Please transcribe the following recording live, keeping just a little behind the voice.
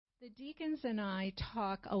The deacons and I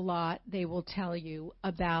talk a lot, they will tell you,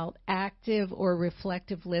 about active or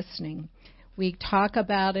reflective listening. We talk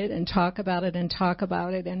about it and talk about it and talk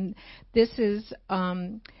about it, and this is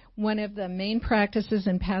one of the main practices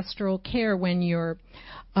in pastoral care when you're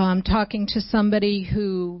talking to somebody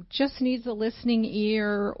who just needs a listening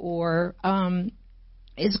ear or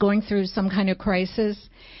is going through some kind of crisis,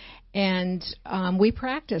 and we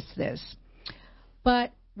practice this.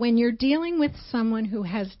 But when you're dealing with someone who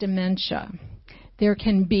has dementia, there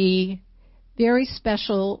can be very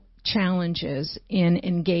special challenges in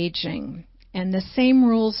engaging, and the same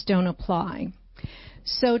rules don't apply.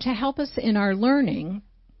 So to help us in our learning,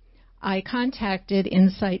 I contacted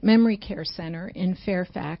Insight Memory Care Center in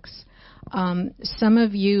Fairfax. Some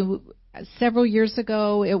of you, several years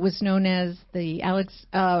ago, it was known as the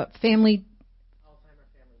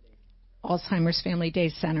Alzheimer's Family Day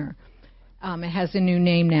Center. It has a new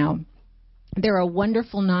name now. They're a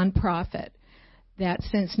wonderful nonprofit that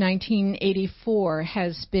since 1984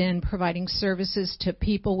 has been providing services to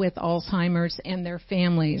people with Alzheimer's and their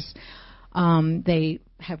families. They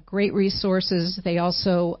have great resources. They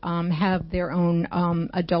also have their own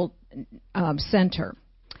adult center.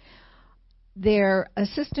 Their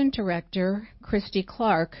assistant director, Christy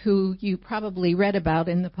Clark, who you probably read about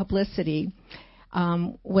in the publicity,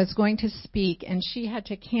 was going to speak, and she had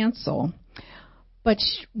to cancel. But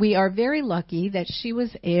we are very lucky that she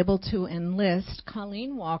was able to enlist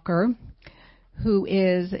Colleen Walker, who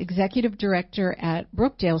is executive director at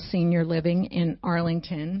Brookdale Senior Living in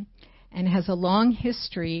Arlington and has a long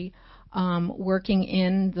history working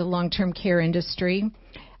in the long-term care industry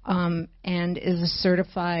and is a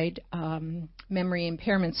certified memory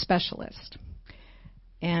impairment specialist.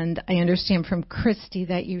 And I understand from Christy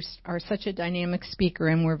that you are such a dynamic speaker,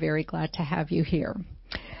 and we're very glad to have you here.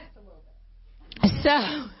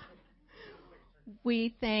 So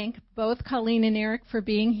we thank both Colleen and Eric for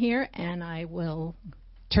being here, and I will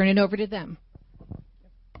turn it over to them.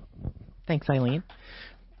 Thanks, Eileen.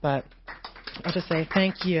 But I'll just say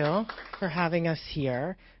thank you for having us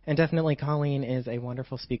here. And definitely Colleen is a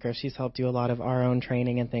wonderful speaker. She's helped do a lot of our own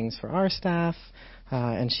training and things for our staff,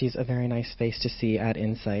 and she's a very nice face to see at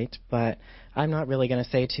Insight. But I'm not really going to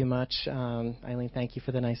say too much. Eileen, thank you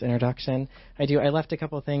for the nice introduction. I left a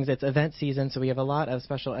couple of things. It's event season, so we have a lot of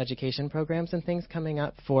special education programs and things coming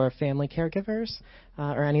up for family caregivers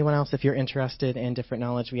or anyone else if you're interested in different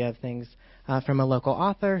knowledge. We have things from a local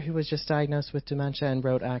author who was just diagnosed with dementia and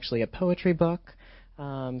wrote actually a poetry book.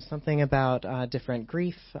 Something about different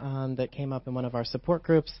grief that came up in one of our support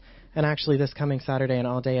groups, and actually this coming Saturday an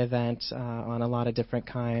all-day event on a lot of different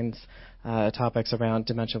kinds, topics around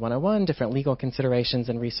Dementia 101, different legal considerations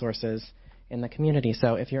and resources in the community.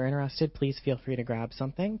 So if you're interested, please feel free to grab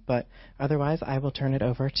something, but otherwise I will turn it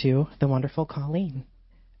over to the wonderful Colleen.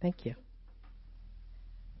 Thank you.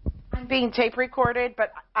 I'm being tape recorded,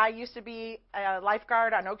 but I used to be a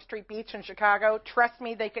lifeguard on Oak Street Beach in Chicago. Trust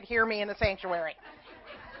me, they could hear me in the sanctuary.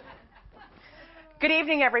 Good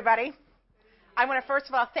evening, everybody. I want to first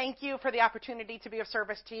of all thank you for the opportunity to be of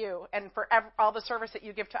service to you and for all the service that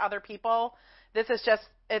you give to other people. This is just,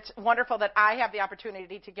 it's wonderful that I have the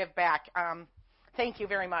opportunity to give back. Thank you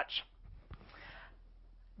very much.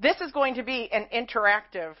 This is going to be an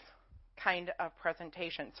interactive kind of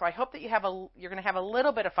presentation. So I hope that you're going to have a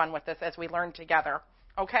little bit of fun with this as we learn together.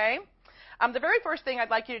 Okay? The very first thing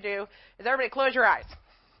I'd like you to do is everybody close your eyes.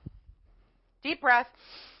 Deep breath.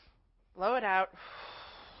 Blow it out.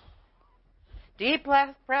 Deep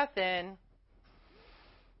breath in.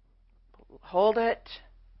 Hold it.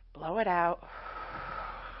 Blow it out.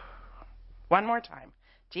 One more time.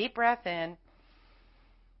 Deep breath in.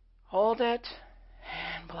 Hold it.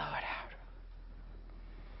 And blow it out.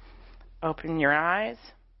 Open your eyes.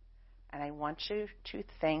 And I want you to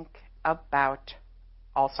think about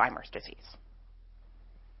Alzheimer's disease.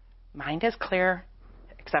 Mind is clear,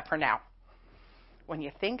 except for now. When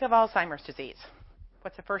you think of Alzheimer's disease,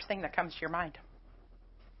 what's the first thing that comes to your mind?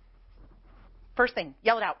 First thing,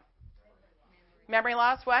 yell it out. Memory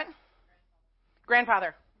loss, what?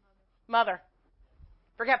 Grandfather, mother,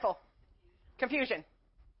 forgetful, confusion,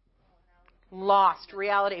 lost,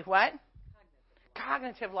 reality, what?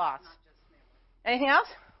 Cognitive loss. Anything else?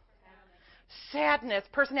 Sadness,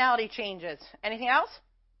 personality changes. Anything else?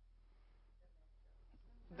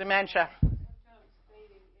 Dementia.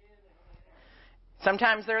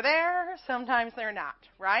 Sometimes they're there, sometimes they're not,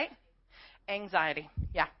 right? Anxiety,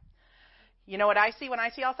 yeah. You know what I see when I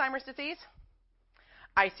see Alzheimer's disease?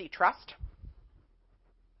 I see trust.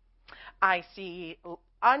 I see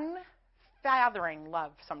unfathoming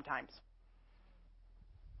love sometimes.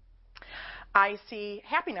 I see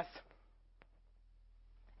happiness.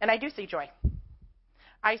 And I do see joy.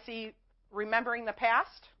 I see remembering the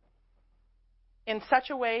past in such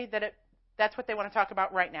a way that that's what they want to talk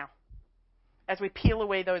about right now as we peel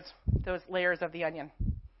away those layers of the onion.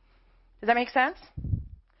 Does that make sense?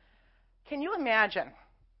 Can you imagine?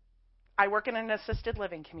 I work in an assisted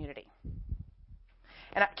living community.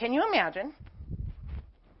 And can you imagine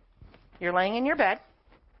you're laying in your bed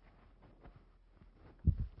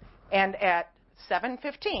and at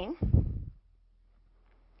 7:15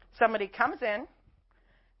 somebody comes in,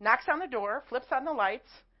 knocks on the door, flips on the lights,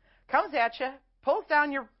 comes at you, pulls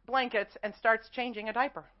down your blankets, and starts changing a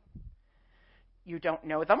diaper. You don't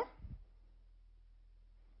know them.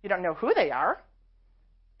 You don't know who they are.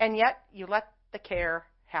 And yet you let the care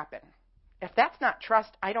happen. If that's not trust,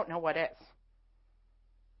 I don't know what is.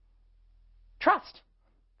 Trust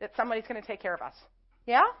that somebody's going to take care of us.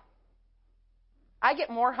 Yeah? I get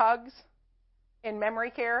more hugs in memory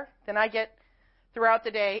care than I get throughout the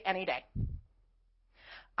day, any day.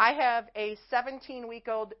 I have a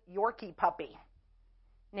 17-week-old Yorkie puppy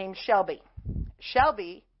named Shelby.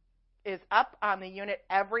 Shelby is up on the unit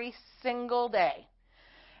every single day.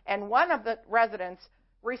 And one of the residents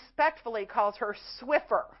respectfully calls her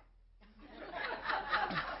Swiffer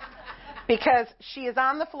because she is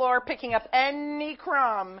on the floor picking up any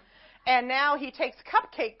crumb, and now he takes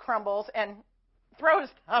cupcake crumbles and throws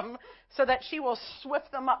them so that she will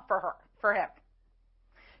swift them up for him.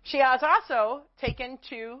 She has also taken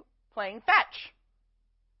to playing fetch.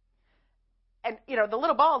 And, the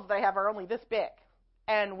little balls that I have are only this big.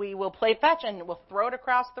 And we will play fetch, and we'll throw it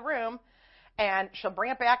across the room, and she'll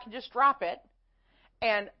bring it back and just drop it.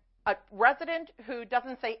 And a resident who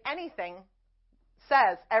doesn't say anything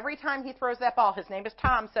says, every time he throws that ball, his name is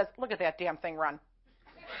Tom, says, "Look at that damn thing run."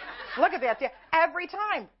 Look at that. Every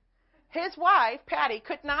time. His wife, Patty,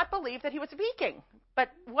 could not believe that he was vegan. But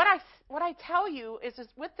what I tell you is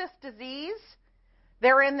with this disease,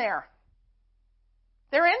 they're in there.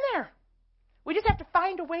 They're in there. We just have to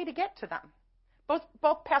find a way to get to them,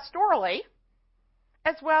 both pastorally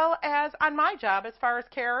as well as on my job as far as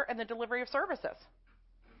care and the delivery of services.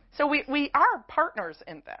 So we are partners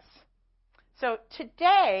in this. So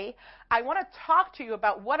today, I want to talk to you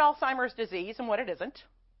about what Alzheimer's disease and what it isn't.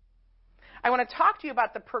 I want to talk to you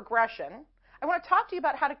about the progression. I want to talk to you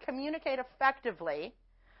about how to communicate effectively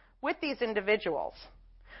with these individuals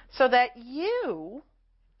so that you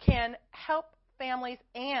can help families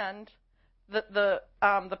and the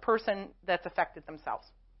person that's affected themselves.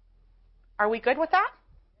 Are we good with that?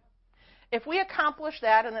 If we accomplish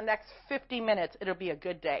that in the next 50 minutes, it'll be a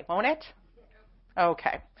good day, won't it?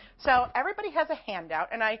 Okay. So everybody has a handout,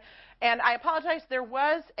 and I apologize. There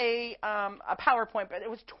was a PowerPoint, but it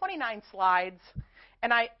was 29 slides,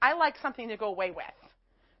 and I like something to go away with.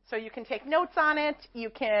 So you can take notes on it. You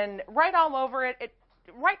can write all over it.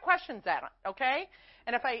 Write questions at it. Okay.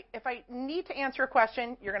 And if I need to answer a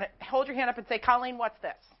question, you're going to hold your hand up and say, "Colleen, what's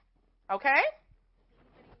this?" Okay?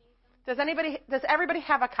 Does everybody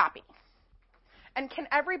have a copy? And can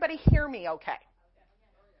everybody hear me okay?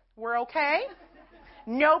 We're okay?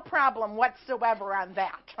 No problem whatsoever on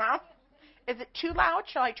that, huh? Is it too loud?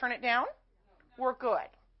 Shall I turn it down? We're good.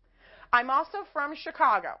 I'm also from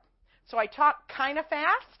Chicago, so I talk kind of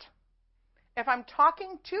fast. If I'm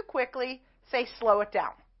talking too quickly, say slow it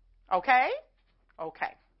down. Okay?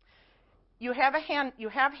 Okay. You have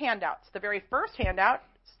handouts. The very first handout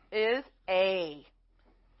is an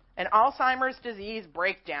Alzheimer's disease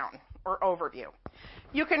breakdown or overview.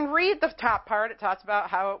 You can read the top part. It talks about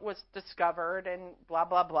how it was discovered and blah,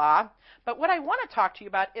 blah, blah. But what I want to talk to you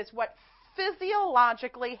about is what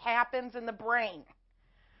physiologically happens in the brain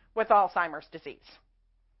with Alzheimer's disease.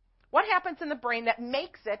 What happens in the brain that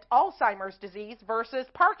makes it Alzheimer's disease versus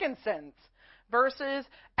Parkinson's versus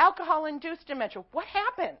alcohol-induced dementia? What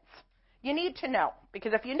happens? You need to know.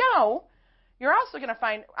 Because if you know, you're also going to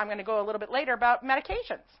find, I'm going to go a little bit later about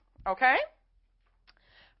medications. Okay?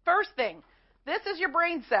 First thing, this is your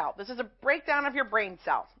brain cell. This is a breakdown of your brain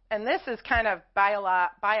cell. And this is kind of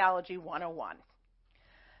biology 101.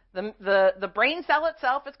 The brain cell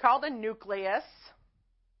itself is called a nucleus.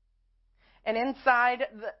 And inside,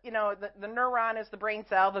 the neuron is the brain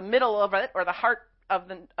cell. The middle of it, or the heart of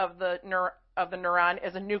the neuron,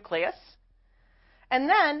 is a nucleus. And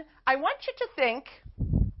then I want you to think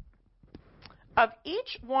of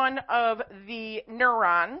each one of the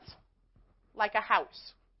neurons like a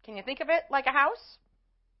house. Can you think of it like a house?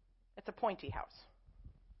 It's a pointy house.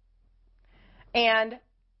 And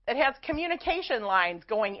it has communication lines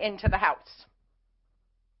going into the house.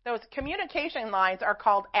 Those communication lines are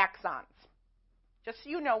called axons. Just so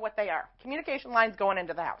you know what they are. Communication lines going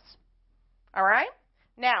into the house. All right?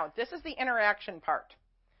 Now, this is the interaction part.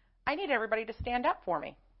 I need everybody to stand up for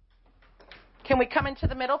me. Can we come into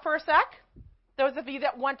the middle for a sec? Those of you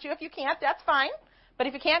that want to, if you can't, that's fine. But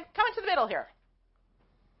if you can't, come into the middle here.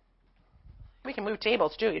 We can move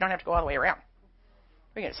tables, too. You don't have to go all the way around.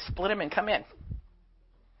 We can split them and come in.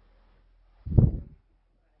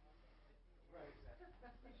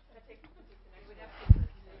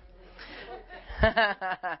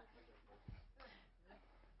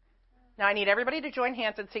 Now I need everybody to join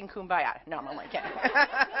hands and sing Kumbaya. No, I'm only kidding.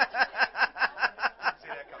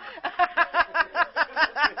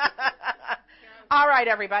 All right,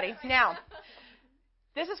 everybody. Now,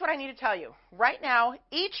 this is what I need to tell you. Right now,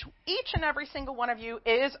 each and every single one of you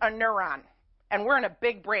is a neuron. And we're in a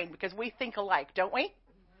big brain because we think alike, don't we?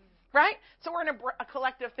 Right? So we're in a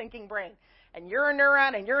collective thinking brain. And you're a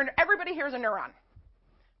neuron, and everybody here is a neuron.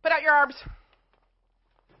 Put out your arms.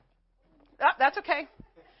 Oh, that's okay.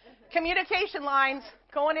 Communication lines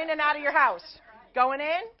going in and out of your house. Going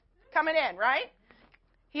in, coming in, right?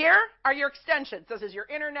 Here are your extensions. This is your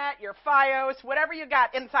internet, your Fios, whatever you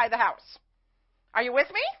got inside the house. Are you with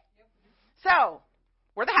me? Yep. So,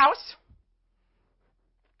 we're the house.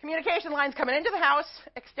 Communication lines coming into the house,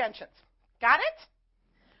 extensions. Got it?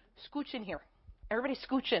 Scooch in here. Everybody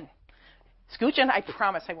scooch in. Scooch in. I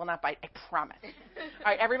promise I will not bite. I promise. All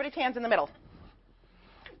right, everybody's hands in the middle.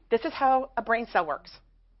 This is how a brain cell works.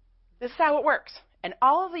 This is how it works. And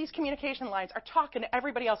all of these communication lines are talking to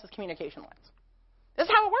everybody else's communication lines. This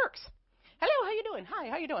is how it works. Hello, how you doing? Hi,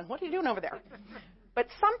 how you doing? What are you doing over there? But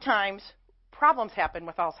sometimes problems happen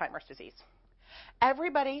with Alzheimer's disease.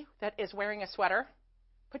 Everybody that is wearing a sweater,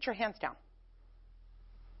 put your hands down.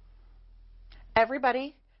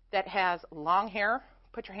 Everybody that has long hair,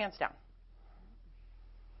 put your hands down.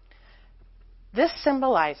 This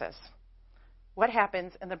symbolizes what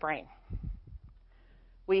happens in the brain.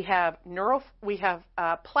 We have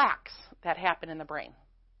plaques that happen in the brain.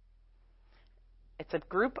 It's a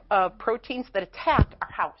group of proteins that attack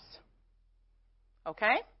our house.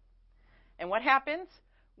 Okay? And what happens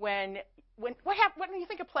when you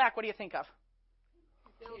think of plaque, what do you think of?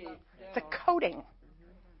 It's a coating.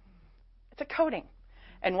 It's a coating.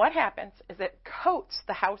 And what happens is it coats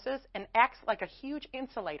the houses and acts like a huge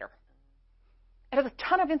insulator. It has a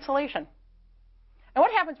ton of insulation. And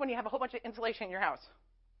what happens when you have a whole bunch of insulation in your house?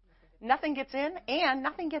 Nothing gets in and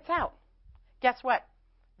nothing gets out. Guess what?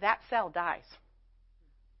 That cell dies.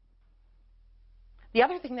 The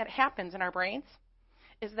other thing that happens in our brains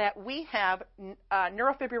is that we have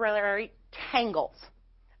neurofibrillary tangles.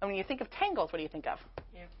 And when you think of tangles, what do you think of?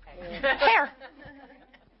 Hair.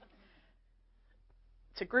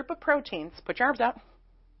 It's a group of proteins, put your arms out,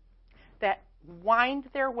 that wind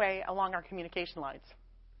their way along our communication lines.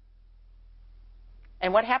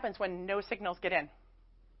 And what happens when no signals get in?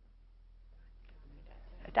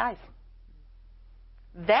 It dies.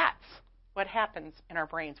 That's what happens in our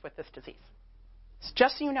brains with this disease. So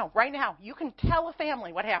just so you know, right now, you can tell a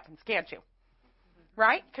family what happens, can't you?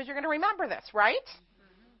 Right? Because you're going to remember this, right?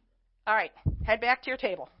 All right, head back to your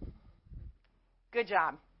table. Good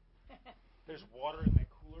job. There's water in the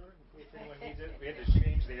cooler in case anyone needs it. We had to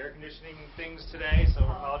change the air conditioning things today, so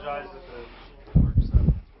I apologize if the works.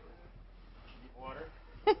 Water.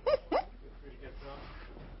 Feel free to get some.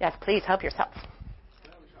 Yes, please help yourself.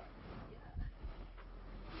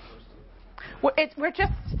 We're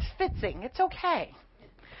just fitzing. It's okay.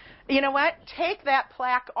 You know what? Take that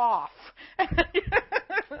plaque off.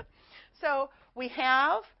 So we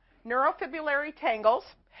have neurofibrillary tangles,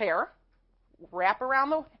 hair, wrap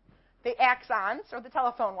around the axons or the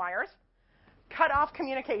telephone wires, cut off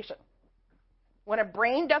communication. When a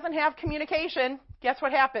brain doesn't have communication, guess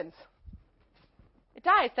what happens? It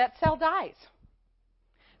dies. That cell dies.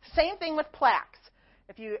 Same thing with plaques.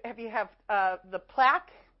 If you have the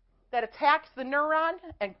plaque that attacks the neuron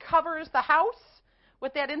and covers the house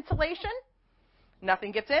with that insulation,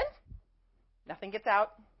 nothing gets in, nothing gets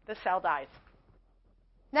out, the cell dies.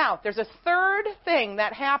 Now, there's a third thing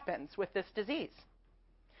that happens with this disease,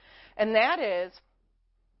 and that is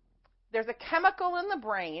there's a chemical in the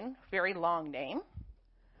brain, very long name,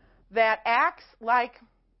 that acts like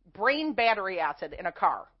brain battery acid in a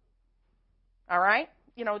car. All right?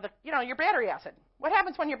 Your battery acid. What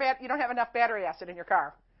happens when you don't have enough battery acid in your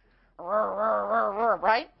car?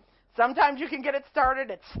 Right? Sometimes you can get it started,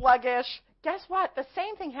 it's sluggish. Guess what? The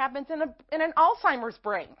same thing happens in an Alzheimer's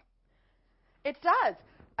brain. It does.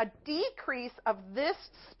 A decrease of this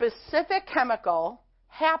specific chemical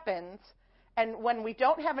happens, and when we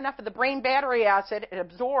don't have enough of the brain battery acid, it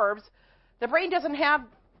absorbs. The brain doesn't have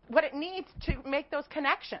what it needs to make those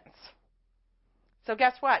connections. So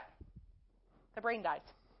guess what? The brain dies.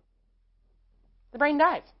 The brain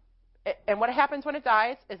dies. And what happens when it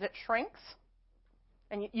dies is it shrinks.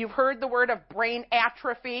 And you've heard the word of brain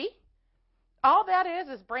atrophy. All that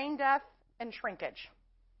is brain death and shrinkage.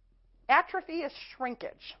 Atrophy is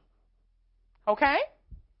shrinkage. Okay?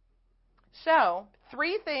 So,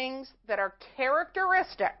 3 things that are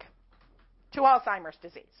characteristic to Alzheimer's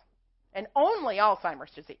disease, and only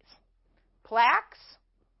Alzheimer's disease: plaques,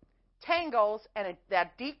 tangles, and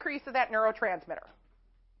that decrease of that neurotransmitter.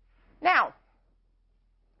 Now,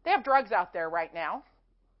 they have drugs out there right now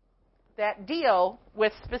that deal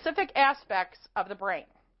with specific aspects of the brain.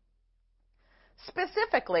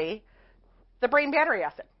 Specifically, the brain battery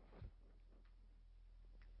acid.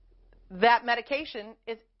 That medication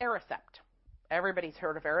is Aricept. Everybody's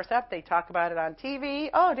heard of Aricept. They talk about it on TV.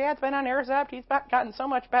 Oh, Dad's been on Aricept. He's gotten so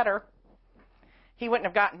much better. He wouldn't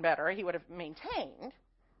have gotten better. He would have maintained.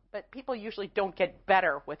 But people usually don't get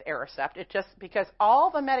better with Aricept. It's just because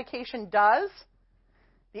all the medication does,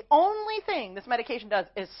 the only thing this medication does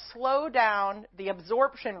is slow down the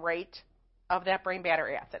absorption rate of that brain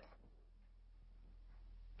battery acid.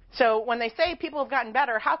 So when they say people have gotten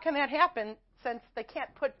better, how can that happen since they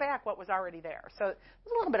can't put back what was already there? So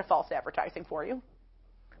there's a little bit of false advertising for you.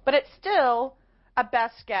 But it's still a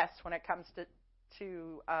best guess when it comes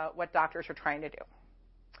to what doctors are trying to do.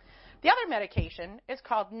 The other medication is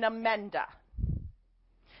called Namenda.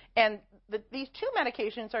 And these 2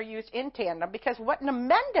 medications are used in tandem because what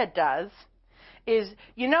Namenda does is,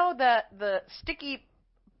 you know the sticky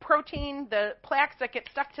protein, the plaques that get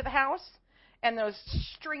stuck to the house, and those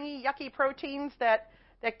stringy, yucky proteins that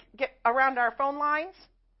get around our phone lines?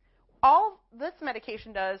 All this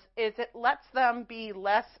medication does is it lets them be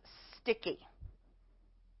less sticky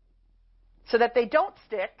so that they don't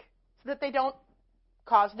stick, so that they don't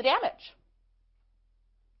cause the damage.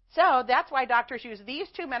 So that's why doctors use these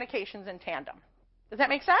 2 medications in tandem. Does that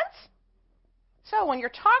make sense? So when you're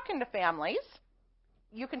talking to families,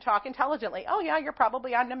 you can talk intelligently. Oh, yeah, you're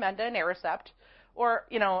probably on Namenda and Aricept, or,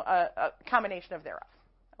 a combination of thereof.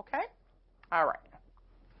 Okay? All right.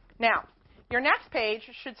 Now, your next page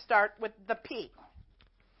should start with the P.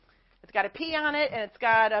 It's got a P on it, and it's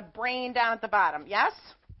got a brain down at the bottom. Yes?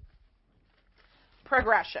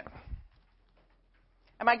 Progression.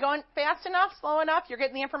 Am I going fast enough, slow enough? You're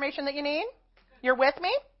getting the information that you need? You're with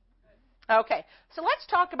me? Okay. So let's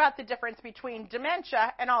talk about the difference between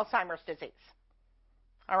dementia and Alzheimer's disease.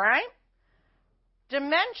 All right?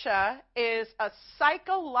 Dementia is a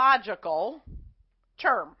psychological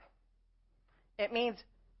term. It means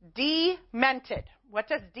demented. What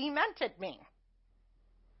does demented mean?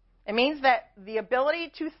 It means that the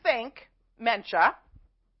ability to think, mental,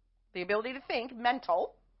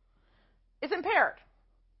 is impaired.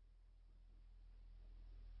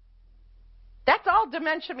 That's all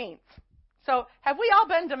dementia means. So have we all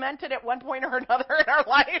been demented at one point or another in our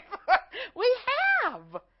life? We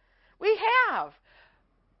have.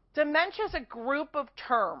 Dementia is a group of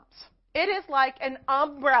terms. It is like an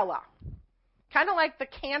umbrella. Kind of like the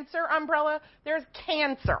cancer umbrella. There's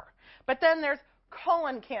cancer. But then there's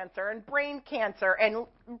colon cancer and brain cancer and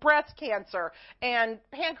breast cancer and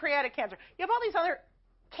pancreatic cancer. You have all these other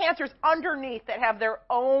cancers underneath that have their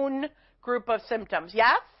own group of symptoms.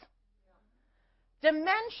 Yes?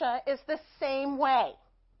 Dementia is the same way.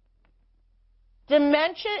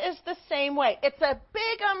 Dementia is the same way. It's a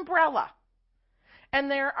big umbrella. And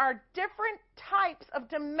there are different types of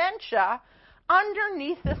dementia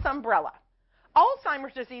underneath this umbrella.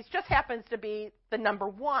 Alzheimer's disease just happens to be the number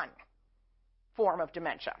 1 form of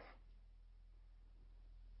dementia.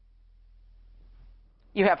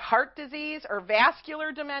 You have heart disease or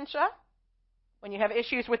vascular dementia. When you have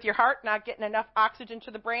issues with your heart not getting enough oxygen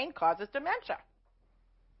to the brain, causes dementia.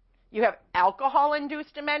 You have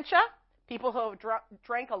alcohol-induced dementia. People who have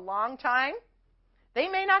drank a long time, they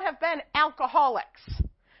may not have been alcoholics,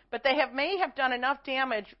 but they may have done enough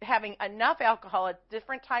damage having enough alcohol at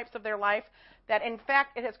different types of their life that, in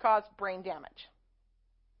fact, it has caused brain damage.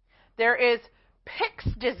 There is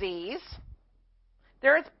Pick's disease.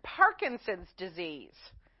 There is Parkinson's disease.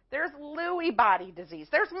 There's Lewy body disease.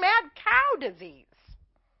 There's mad cow disease.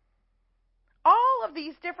 All of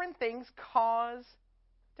these different things cause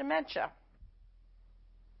dementia.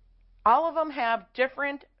 All of them have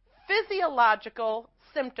different physiological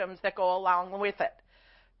symptoms that go along with it,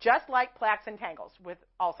 just like plaques and tangles with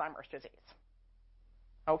Alzheimer's disease.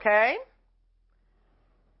 Okay?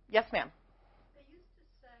 Yes, ma'am. They used to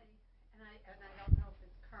say, and I don't know if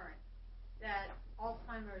it's current, that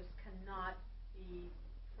Alzheimer's cannot be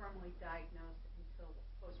firmly diagnosed until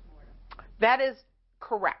postmortem. That is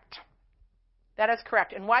correct. That is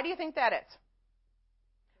correct. And why do you think that is?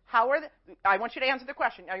 I want you to answer the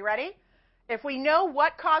question. Are you ready? If we know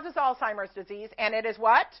what causes Alzheimer's disease, and it is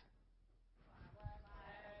what?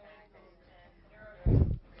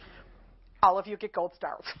 All of you get gold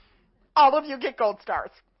stars. All of you get gold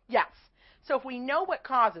stars. Yes. So if we know what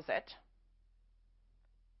causes it,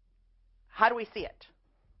 how do we see it?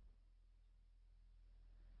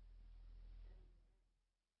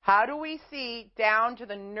 How do we see down to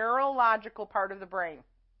the neurological part of the brain?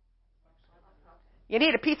 You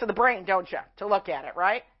need a piece of the brain, don't you, to look at it,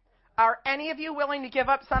 right? Are any of you willing to give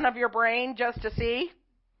up some of your brain just to see?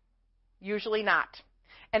 Usually not.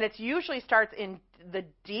 And it usually starts in the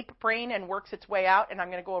deep brain and works its way out, and I'm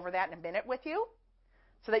going to go over that in a minute with you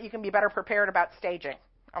so that you can be better prepared about staging,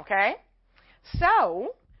 okay?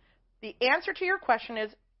 So the answer to your question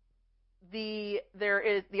is the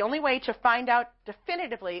only way to find out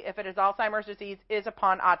definitively if it is Alzheimer's disease is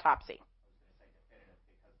upon autopsy.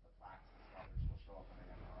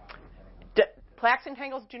 Plaques and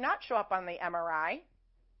tangles do not show up on the MRI.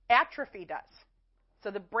 Atrophy does. So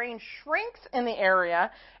the brain shrinks in the area.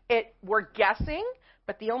 We're guessing,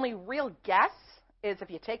 but the only real guess is if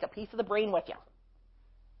you take a piece of the brain with you.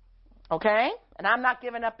 Okay? And I'm not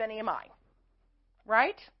giving up any of mine.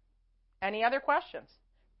 Right? Any other questions?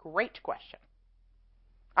 Great question.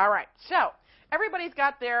 All right. So everybody's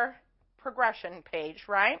got their progression page,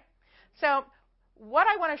 right? So what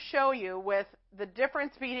I want to show you with the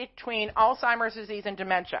difference between Alzheimer's disease and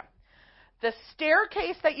dementia. The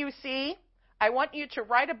staircase that you see, I want you to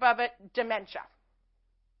write above it dementia.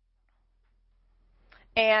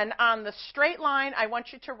 And on the straight line, I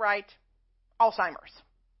want you to write Alzheimer's.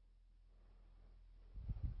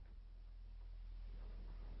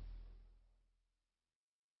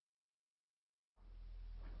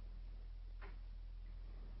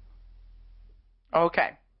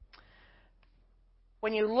 Okay.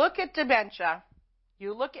 When you look at dementia,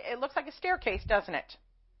 it looks like a staircase, doesn't it?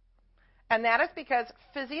 And that is because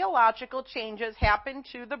physiological changes happen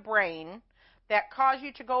to the brain that cause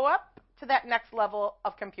you to go up to that next level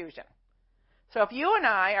of confusion. So if you and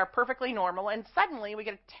I are perfectly normal and suddenly we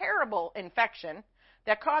get a terrible infection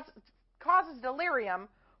that causes delirium,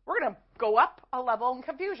 we're going to go up a level in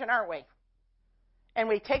confusion, aren't we? And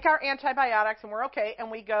we take our antibiotics and we're okay, and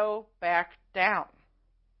we go back down.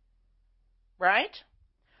 Right?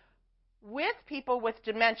 With people with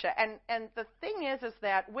dementia, and the thing is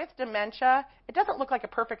that with dementia, it doesn't look like a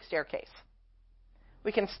perfect staircase.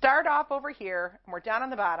 We can start off over here, and we're down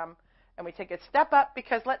on the bottom, and we take a step up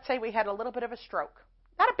because let's say we had a little bit of a stroke.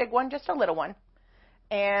 Not a big one, just a little one.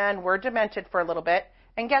 And we're demented for a little bit.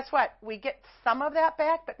 And guess what? We get some of that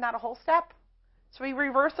back, but not a whole step. So we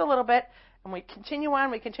reverse a little bit, and we continue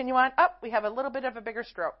on. Up, we have a little bit of a bigger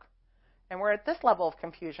stroke. And we're at this level of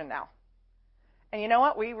confusion now. And you know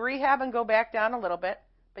what? We rehab and go back down a little bit,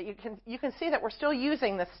 but you can see that we're still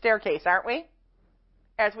using the staircase, aren't we?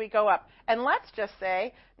 As we go up. And let's just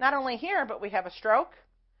say, not only here, but we have a stroke,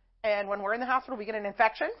 and when we're in the hospital, we get an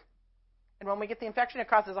infection. And when we get the infection, it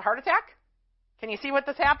causes a heart attack. Can you see what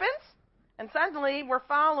this happens? And suddenly, we're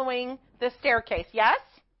following this staircase, yes?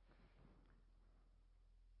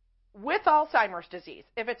 With Alzheimer's disease,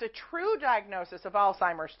 if it's a true diagnosis of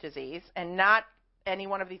Alzheimer's disease and not any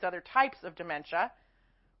one of these other types of dementia,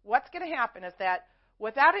 what's going to happen is that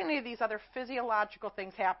without any of these other physiological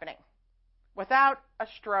things happening, without a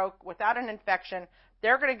stroke, without an infection,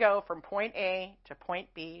 they're going to go from point A to point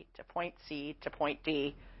B to point C to point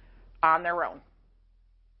D on their own.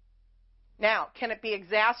 Now, can it be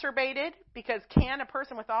exacerbated? Because can a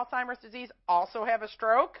person with Alzheimer's disease also have a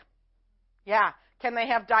stroke? Yeah. Can they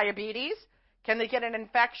have diabetes? Can they get an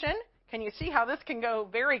infection? Can you see how this can go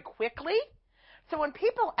very quickly? So when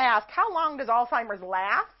people ask, how long does Alzheimer's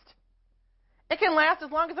last? It can last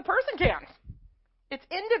as long as a person can. It's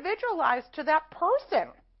individualized to that person.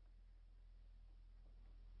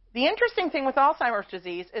 The interesting thing with Alzheimer's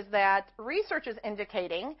disease is that research is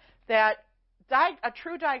indicating that a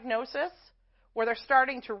true diagnosis, where they're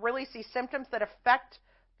starting to really see symptoms that affect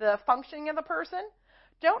the functioning of the person,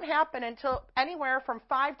 don't happen until anywhere from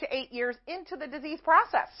 5 to 8 years into the disease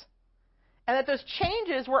process. And that those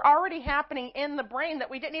changes were already happening in the brain that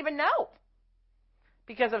we didn't even know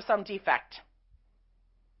because of some defect.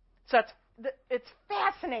 So it's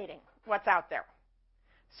fascinating what's out there.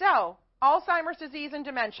 So, Alzheimer's disease and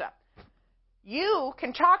dementia. You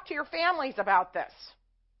can talk to your families about this.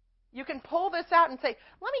 You can pull this out and say,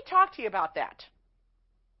 let me talk to you about that.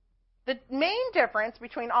 The main difference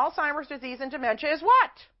between Alzheimer's disease and dementia is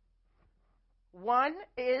what? One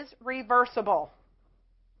is reversible,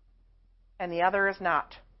 and the other is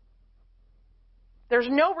not. There's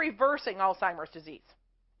no reversing Alzheimer's disease.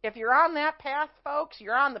 If you're on that path, folks,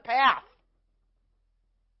 you're on the path.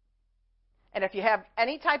 And if you have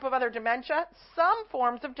any type of other dementia, some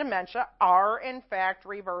forms of dementia are, in fact,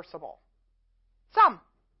 reversible. Some.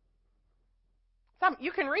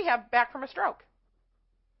 You can rehab back from a stroke.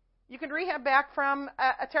 You can rehab back from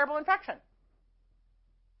a terrible infection.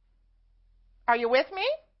 Are you with me?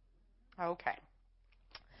 Okay.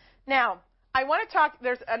 Now, I want to talk,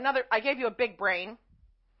 I gave you a big brain.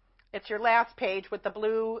 It's your last page with the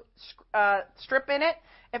blue strip in it.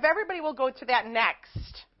 If everybody will go to that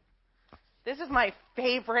next. This is my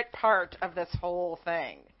favorite part of this whole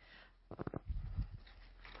thing.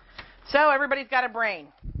 So everybody's got a brain,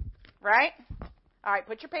 right? All right,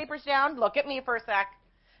 put your papers down. Look at me for a sec.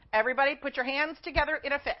 Everybody put your hands together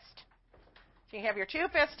in a fist. So you have your two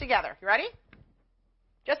fists together. You ready?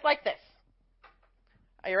 Just like this.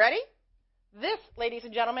 Are you ready? This, ladies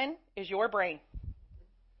and gentlemen, is your brain.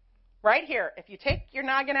 Right here. If you take your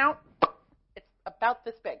noggin out, it's about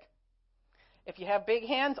this big. If you have big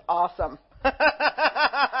hands, awesome.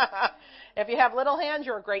 If you have little hands,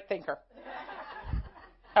 you're a great thinker.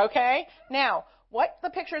 Okay? Now, what the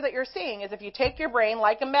picture that you're seeing is if you take your brain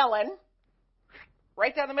like a melon,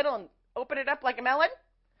 right down the middle and open it up like a melon,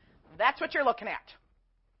 that's what you're looking at.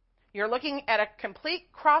 You're looking at a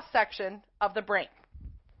complete cross-section of the brain.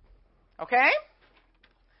 Okay?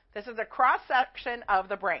 This is a cross-section of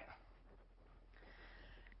the brain.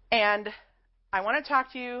 And I want to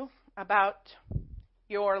talk to you about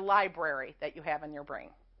your library that you have in your brain.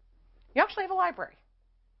 You actually have a library.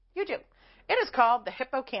 You do. It is called the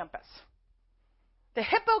hippocampus. The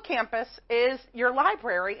hippocampus is your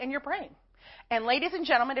library in your brain. And ladies and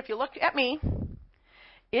gentlemen, if you look at me,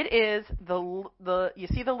 it is you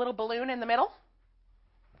see the little balloon in the middle?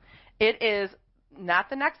 It is not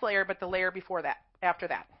the next layer, but the layer before that, after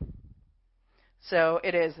that. So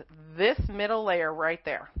it is this middle layer right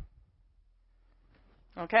there.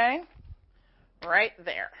 Okay? Right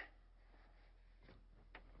there.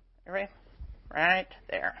 Right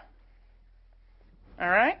there. All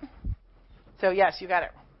right? So, yes, you got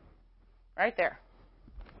it. Right there.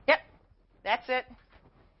 Yep. That's it.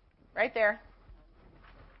 Right there.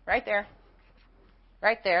 Right there.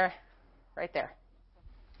 Right there. Right there.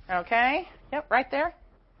 Okay? Yep, right there.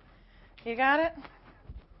 You got it?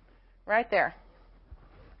 Right there.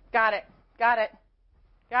 Got it. Got it.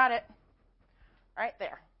 Got it. Right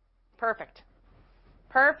there. Perfect.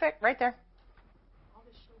 Perfect. Right there.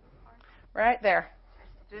 Right there.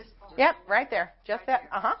 Yep, right there. Just that.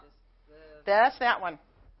 Uh-huh. That's that one.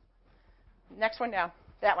 Next one down.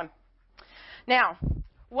 That one. Now,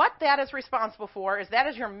 what that is responsible for is that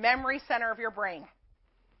is your memory center of your brain.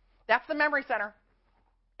 That's the memory center.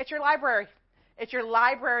 It's your library. It's your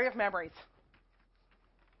library of memories.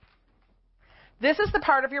 This is the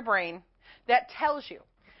part of your brain that tells you,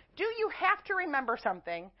 do you have to remember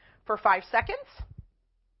something for 5 seconds,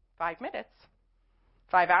 5 minutes,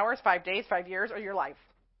 5 hours, 5 days, 5 years, or your life?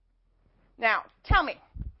 Now, tell me,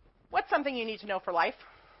 what's something you need to know for life?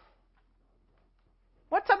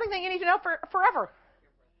 What's something that you need to know for forever?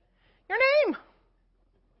 Your name.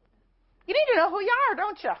 You need to know who you are,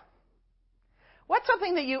 don't you? What's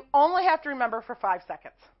something that you only have to remember for 5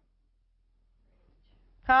 seconds?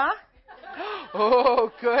 Huh?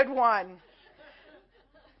 Oh, good one.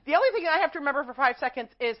 The only thing I have to remember for 5 seconds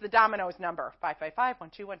is the Domino's number.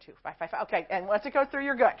 555-1212, 555. Okay, and once it goes through,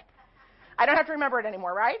 you're good. I don't have to remember it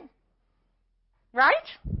anymore, right? Right?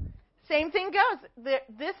 Same thing goes.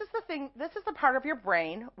 This is the thing. This is the part of your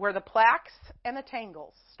brain where the plaques and the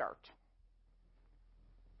tangles start.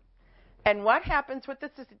 And what happens with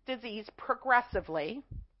this disease progressively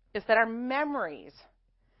is that our memories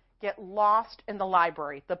get lost in the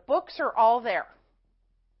library. The books are all there.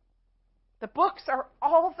 The books are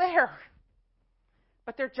all there,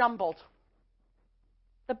 but they're jumbled.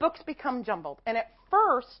 The books become jumbled. And at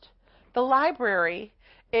first, the library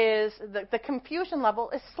is, the confusion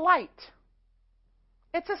level is slight.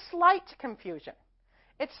 It's a slight confusion.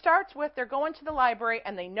 It starts with they're going to the library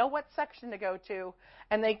and they know what section to go to,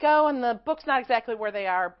 and they go and the book's not exactly where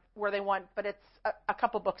they want, but it's a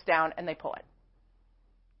couple books down and they pull it.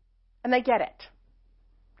 And they get it.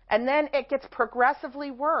 And then it gets progressively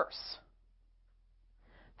worse.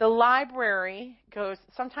 The library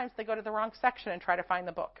sometimes they go to the wrong section and try to find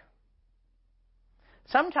the book.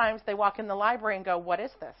 Sometimes they walk in the library and go, what is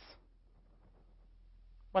this?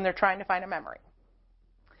 When they're trying to find a memory.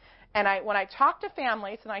 And when I talk to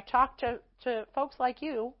families and I talk to folks like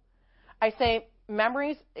you, I say,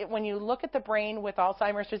 memories, when you look at the brain with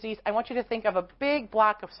Alzheimer's disease, I want you to think of a big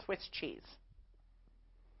block of Swiss cheese.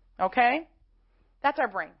 Okay? That's our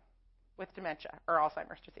brain with dementia or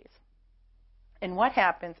Alzheimer's disease. And what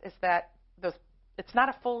happens is that it's not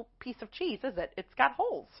a full piece of cheese, is it? It's got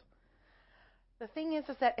holes. the thing is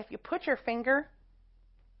that if you put your finger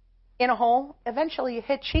in a hole, eventually you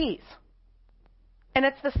hit cheese. And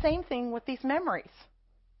it's the same thing with these memories.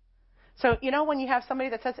 So, when you have somebody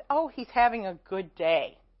that says, oh, he's having a good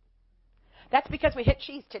day, that's because we hit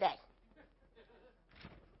cheese today.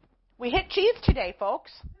 We hit cheese today,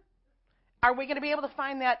 folks. Are we going to be able to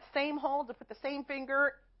find that same hole to put the same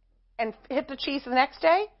finger and hit the cheese the next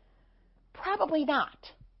day? Probably not.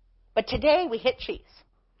 But today we hit cheese.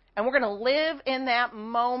 And we're going to live in that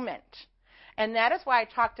moment. And that is why I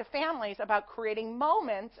talk to families about creating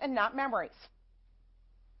moments and not memories.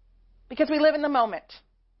 Because we live in the moment.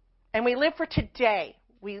 And we live for today.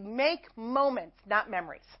 We make moments, not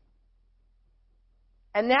memories.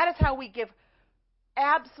 And that is how we give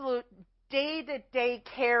absolute day-to-day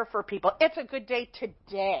care for people. It's a good day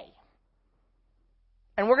today.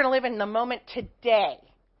 And we're going to live in the moment today.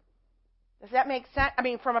 Does that make sense? I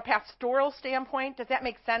mean, from a pastoral standpoint, does that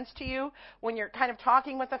make sense to you when you're kind of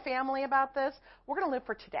talking with a family about this? We're going to live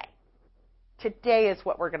for today. Today is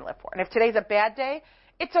what we're going to live for. And if today's a bad day,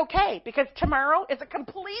 it's okay, because tomorrow is a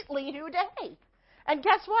completely new day. And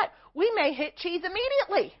guess what? We may hit cheese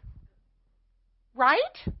immediately. Right?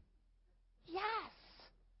 Yes.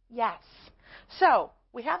 Yes. So,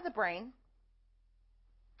 we have the brain.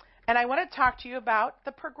 And I want to talk to you about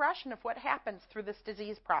the progression of what happens through this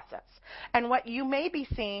disease process and what you may be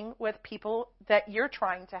seeing with people that you're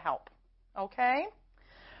trying to help. Okay?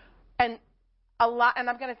 And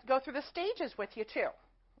I'm going to go through the stages with you too.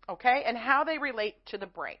 Okay? And how they relate to the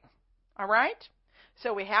brain. All right?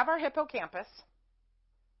 So we have our hippocampus,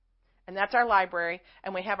 and that's our library,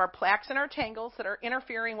 and we have our plaques and our tangles that are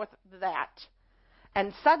interfering with that.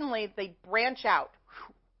 And suddenly they branch out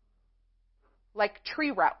like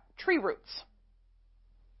tree roots.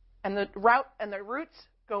 And the roots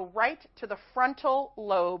go right to the frontal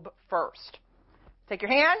lobe first. Take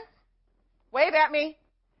your hand, wave at me.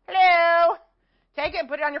 Hello. Take it and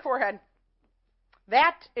put it on your forehead.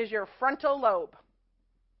 That is your frontal lobe.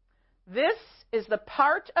 This is the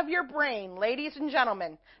part of your brain, ladies and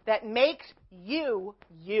gentlemen, that makes you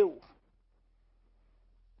you.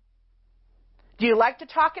 Do you like to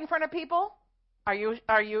talk in front of people? Are you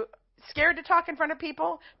scared to talk in front of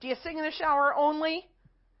people? Do you sing in the shower only?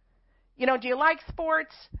 Do you like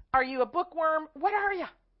sports? Are you a bookworm? What are you?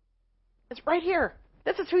 It's right here.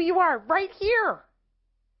 This is who you are, right here.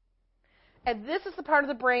 And this is the part of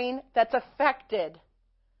the brain that's affected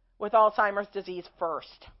with Alzheimer's disease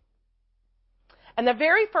first. And the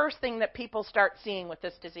very first thing that people start seeing with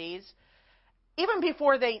this disease, even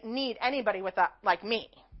before they need anybody with like me,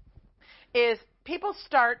 is people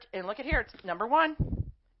start, and look at here, it's number one,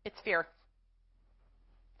 it's fear.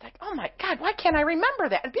 It's like, oh my God, why can't I remember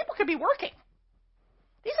that? And people could be working.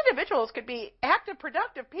 These individuals could be active,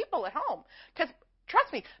 productive people at home. Because,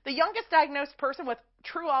 trust me, the youngest diagnosed person with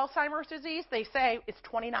true Alzheimer's disease, they say, is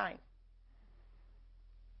 29.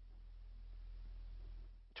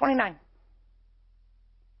 29.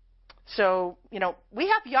 So, we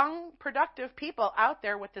have young, productive people out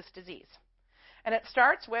there with this disease. And it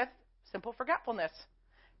starts with simple forgetfulness.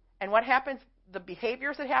 And what happens, the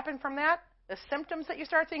behaviors that happen from that, the symptoms that you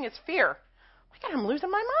start seeing is fear. Oh my God, I'm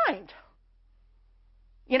losing my mind.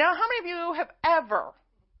 How many of you have ever,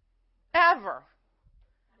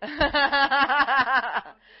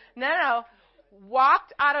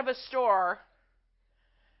 walked out of a store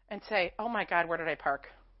and say, oh my God, where did I park?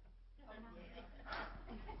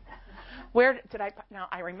 Where did I? Now,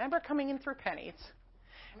 I remember coming in through Penny's,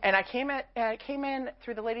 and I came in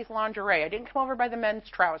through the ladies' lingerie. I didn't come over by the men's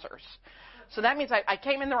trousers. So that means I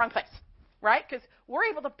came in the wrong place, right? Because we're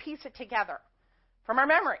able to piece it together from our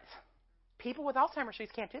memories. People with Alzheimer's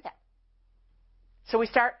disease can't do that. So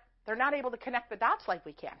they're not able to connect the dots like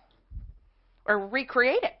we can or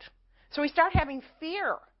recreate it. So we start having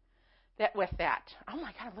fear with that. Oh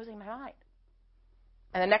my God, I'm losing my mind.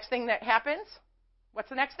 And the next thing that happens, what's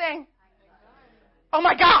the next thing? Oh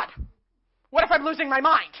my God, what if I'm losing my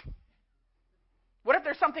mind? What if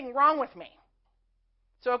there's something wrong with me?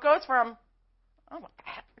 So it goes from, oh my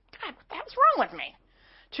God, what the hell's wrong with me?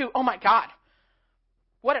 To, oh my God,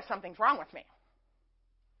 what if something's wrong with me?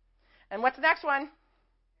 And what's the next one?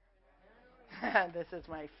 This is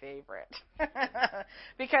my favorite.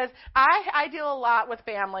 Because I deal a lot with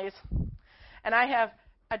families, and I have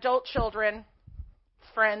adult children,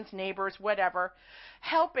 friends, neighbors, whatever,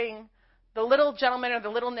 helping the little gentleman or the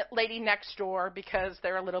little lady next door because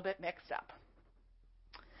they're a little bit mixed up.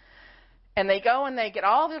 And they go and they get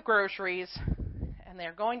all the groceries, and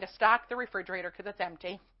they're going to stock the refrigerator because it's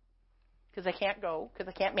empty, because they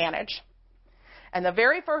can't manage. And the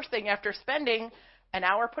very first thing, after spending an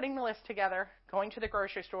hour putting the list together, going to the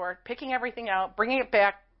grocery store, picking everything out, bringing it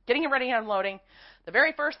back, getting it ready and unloading. The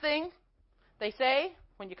very first thing they say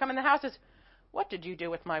when you come in the house is, what did you do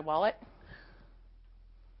with my wallet?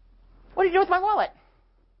 What did you do with my wallet?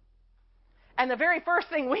 And the very first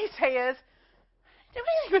thing we say is, do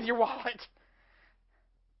anything with your wallet.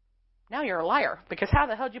 Now you're a liar, because how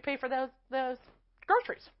the hell did you pay for those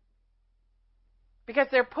groceries? Because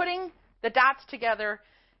they're putting the dots together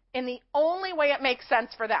in the only way it makes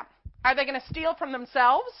sense for them. Are they going to steal from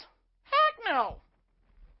themselves? Heck no.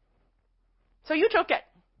 So you took it.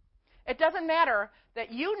 It doesn't matter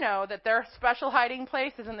that you know that their special hiding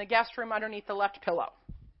place is in the guest room underneath the left pillow.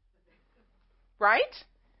 Right?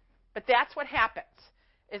 But that's what happens,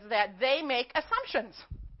 is that they make assumptions.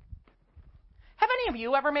 Have any of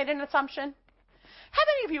you ever made an assumption? Have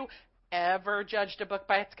any of you ever judged a book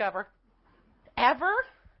by its cover? Ever?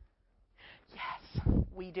 Yes,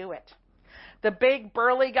 we do it. The big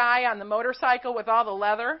burly guy on the motorcycle with all the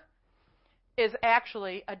leather is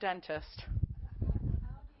actually a dentist. How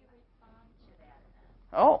do you respond to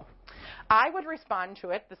that? Oh, I would respond to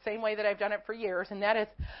it the same way that I've done it for years, and that is,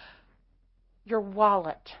 your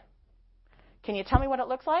wallet. Can you tell me what it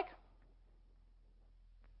looks like?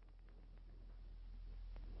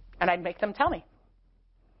 And I'd make them tell me.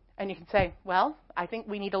 And you can say, well, I think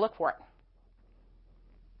we need to look for it.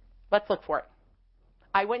 Let's look for it.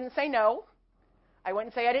 I wouldn't say no. I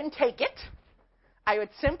wouldn't say I didn't take it. I would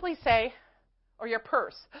simply say, or your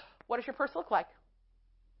purse. What does your purse look like?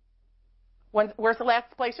 Where's the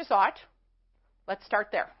last place you saw it? Let's start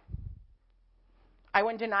there. I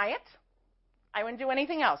wouldn't deny it. I wouldn't do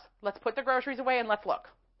anything else. Let's put the groceries away and let's look.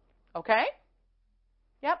 Okay?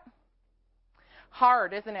 Yep.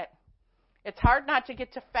 Hard, isn't it? It's hard not to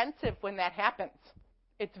get defensive when that happens.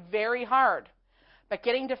 It's very hard. But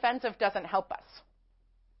getting defensive doesn't help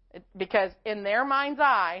us. Because in their mind's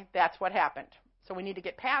eye, that's what happened. So we need to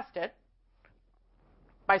get past it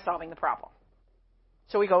by solving the problem.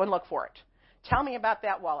 So we go and look for it. Tell me about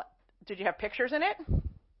that wallet. Did you have pictures in it?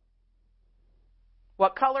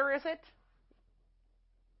 What color is it?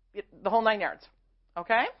 The whole 9 yards.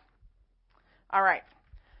 Okay? All right.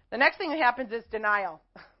 The next thing that happens is denial.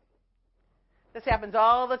 This happens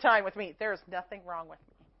all the time with me. There's nothing wrong with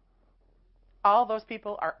me. All those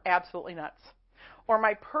people are absolutely nuts. Or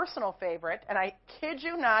my personal favorite, and I kid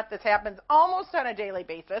you not, this happens almost on a daily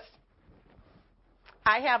basis.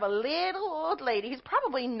 I have a little old lady, who's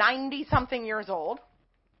probably 90-something years old,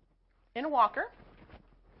 in a walker.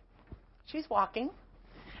 She's walking,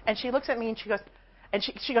 and she looks at me and she goes,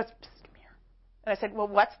 she goes, come here. And I said, well,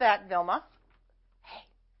 what's that, Vilma? Hey,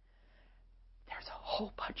 there's a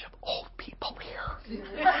whole bunch of old people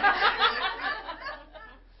here.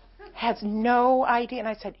 Has no idea. And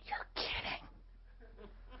I said, you're kidding.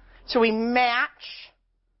 So we match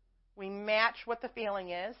what the feeling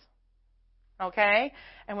is. Okay?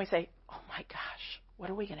 And we say, oh my gosh, what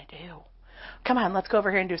are we going to do? Come on, let's go over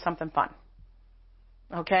here and do something fun.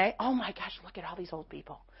 Okay? Oh my gosh, look at all these old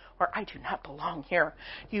people. Or I do not belong here.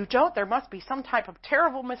 You don't? There must be some type of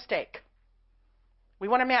terrible mistake. We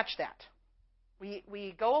want to match that.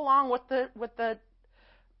 We go along with the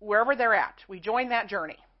wherever they're at. We join that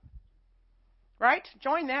journey. Right?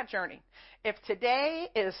 Join that journey. If today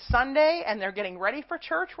is Sunday and they're getting ready for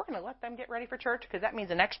church, we're going to let them get ready for church because that means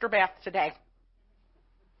an extra bath today.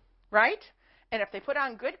 Right? And if they put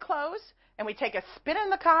on good clothes and we take a spin in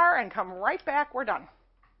the car and come right back, we're done.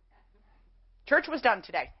 Church was done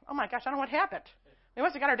today. Oh my gosh, I don't know what happened. We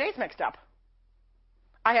must have got our days mixed up.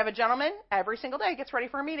 I have a gentleman every single day gets ready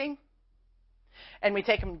for a meeting. And we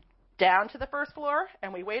take him down to the first floor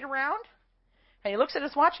and we wait around. And he looks at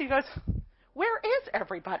his watch and he goes, where is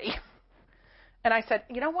everybody? And I said,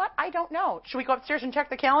 you know what? I don't know. Should we go upstairs and check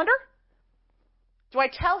the calendar? Do I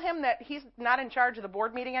tell him that he's not in charge of the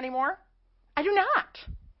board meeting anymore? I do not.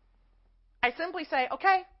 I simply say,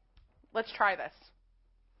 okay, let's try this.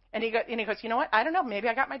 And he goes, you know what? I don't know. Maybe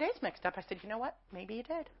I got my days mixed up. I said, you know what? Maybe you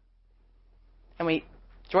did. And we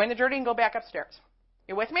join the journey and go back upstairs.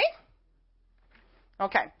 You with me?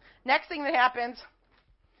 Okay. Next thing that happens,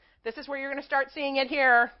 this is where you're going to start seeing it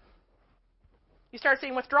here. You start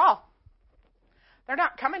seeing withdrawal. They're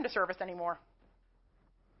not coming to service anymore.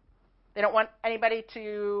 They don't want anybody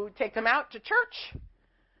to take them out to church.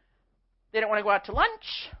 They don't want to go out to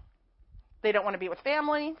lunch. They don't want to be with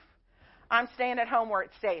family. I'm staying at home where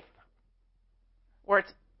it's safe.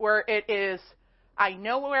 Where it is, I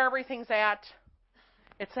know where everything's at.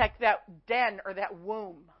 It's like that den or that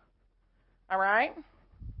womb. All right?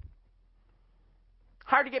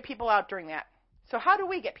 Hard to get people out during that. So how do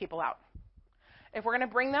we get people out? If we're going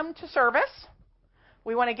to bring them to service,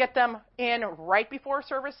 We want to get them in right before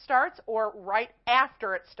service starts or right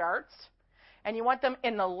after it starts. And you want them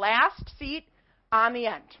in the last seat on the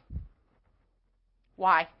end.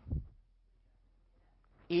 Why?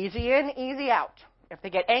 Easy in, easy out. If they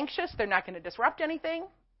get anxious, they're not going to disrupt anything.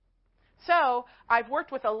 So I've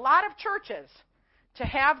worked with a lot of churches to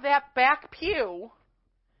have that back pew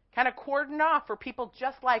kind of cordoned off for people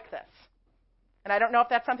just like this. And I don't know if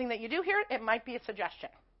that's something that you do here. It might be a suggestion.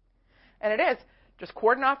 And it is. Just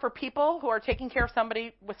cordon off for people who are taking care of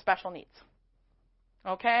somebody with special needs.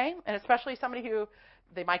 Okay? And especially somebody who,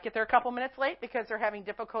 they might get there a couple minutes late because they're having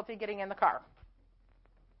difficulty getting in the car.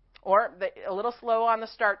 Or a little slow on the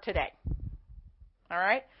start today. All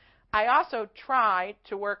right? I also try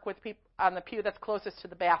to work with people on the pew that's closest to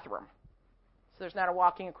the bathroom. So there's not a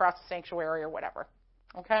walking across the sanctuary or whatever.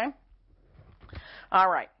 Okay? All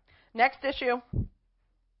right. Next issue.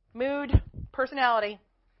 Mood, personality.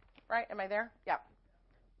 Right? Am I there? Yeah.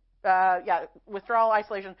 Withdrawal,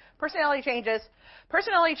 isolation. Personality changes.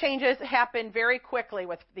 Personality changes happen very quickly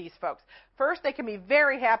with these folks. First, they can be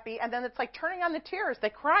very happy, and then it's like turning on the tears.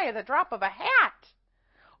 They cry at the drop of a hat.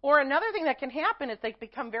 Or another thing that can happen is they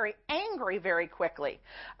become very angry very quickly.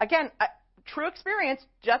 Again, true experience.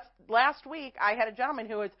 Just last week, I had a gentleman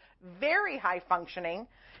who was very high functioning.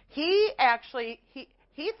 He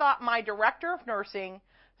thought my director of nursing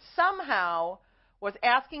somehow was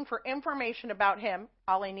asking for information about him.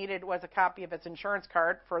 All he needed was a copy of his insurance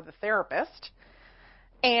card for the therapist.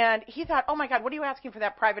 And he thought, oh my God, what are you asking for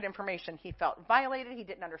that private information? He felt violated. He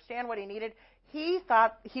didn't understand what he needed. He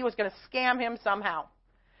thought he was going to scam him somehow.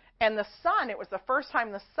 And the son, it was the first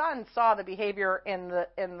time the son saw the behavior in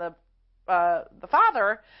the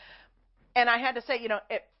father. And I had to say,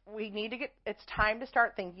 it's time to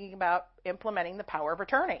start thinking about implementing the power of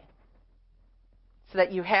attorney. So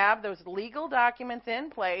that you have those legal documents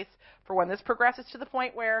in place for when this progresses to the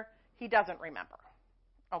point where he doesn't remember.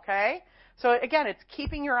 Okay? So again, it's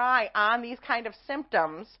keeping your eye on these kind of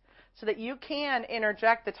symptoms so that you can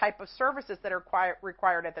interject the type of services that are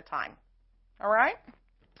required at the time. All right?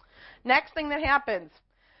 Next thing that happens,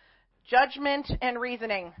 judgment and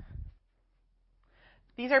reasoning.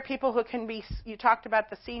 These are people who can be, you talked about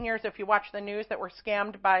the seniors, if you watch the news, that were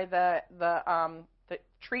scammed by the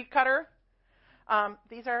tree cutter.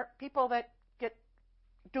 These are people that get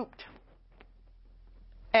duped.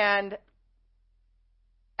 And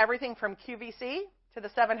everything from QVC to the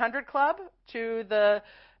 700 Club to the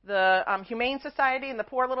Humane Society and the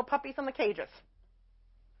poor little puppies in the cages.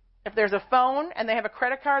 If there's a phone and they have a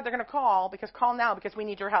credit card, they're going to call now because we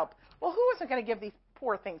need your help. Well, who isn't going to give these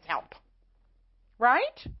poor things help?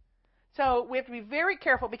 Right? So we have to be very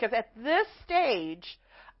careful because at this stage,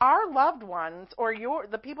 our loved ones or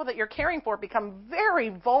the people that you're caring for become very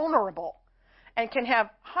vulnerable and can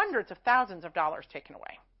have hundreds of thousands of dollars taken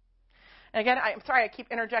away. And again, I'm sorry I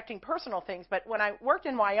keep interjecting personal things, but when I worked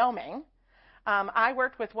in Wyoming, I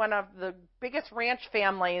worked with one of the biggest ranch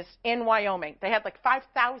families in Wyoming. They had like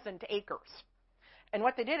 5,000 acres. And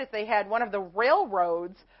what they did is they had one of the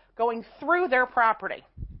railroads going through their property.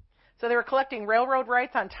 So they were collecting railroad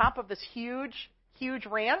rights on top of this huge, huge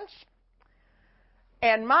ranch.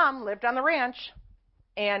 And Mom lived on the ranch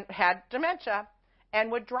and had dementia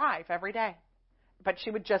and would drive every day. But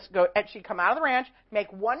she would just go, and she'd come out of the ranch,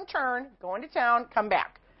 make one turn, go into town, come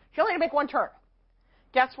back. She only had to make one turn.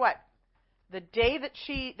 Guess what? The day that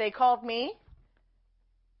they called me,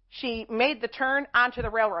 she made the turn onto the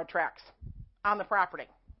railroad tracks on the property.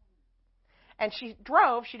 And she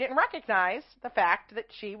drove, she didn't recognize the fact that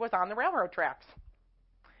she was on the railroad tracks.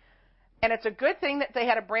 And it's a good thing that they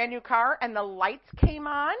had a brand new car and the lights came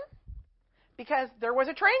on because there was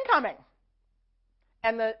a train coming.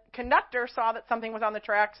 And the conductor saw that something was on the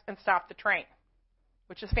tracks and stopped the train,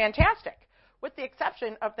 which is fantastic. With the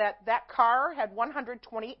exception of that car had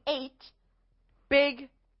 128 big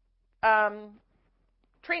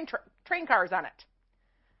train cars on it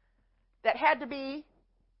that had to be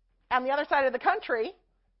on the other side of the country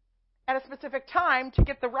at a specific time to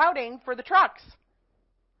get the routing for the trucks.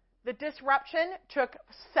 The disruption took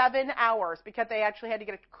 7 hours because they actually had to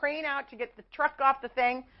get a crane out to get the truck off the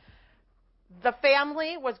thing. The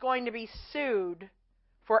family was going to be sued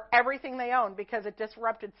for everything they owned because it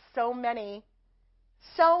disrupted so many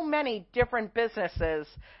different businesses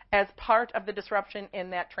as part of the disruption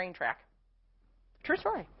in that train track. True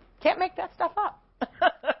story. Can't make that stuff up.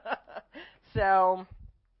 So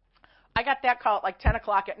I got that call at like 10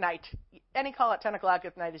 o'clock at night. Any call at 10 o'clock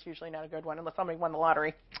at night is usually not a good one unless somebody won the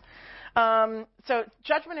lottery. So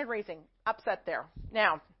judgment and reasoning, upset there.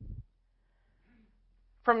 Now,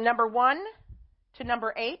 from number 1 to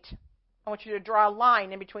number 8, I want you to draw a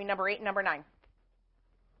line in between number 8 and number 9.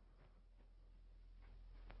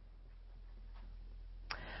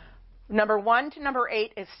 Number 1 to number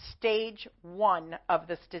 8 is stage 1 of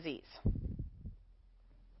this disease.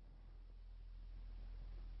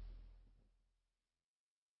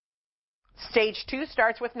 Stage 2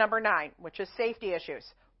 starts with number 9, which is safety issues,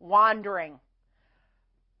 wandering,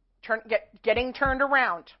 getting turned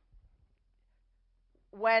around.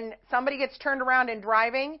 When somebody gets turned around in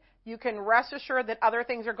driving, you can rest assured that other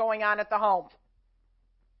things are going on at the home.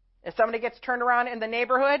 If somebody gets turned around in the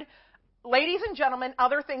neighborhood, ladies and gentlemen,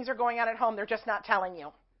 other things are going on at home. They're just not telling you.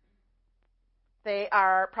 They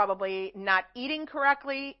are probably not eating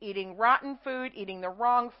correctly, eating rotten food, eating the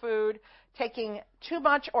wrong food, taking too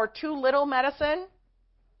much or too little medicine.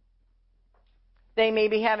 They may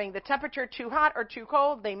be having the temperature too hot or too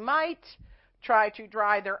cold. They might try to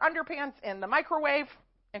dry their underpants in the microwave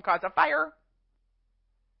and cause a fire.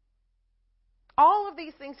 All of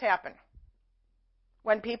these things happen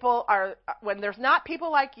when there's not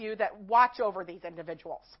people like you that watch over these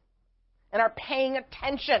individuals and are paying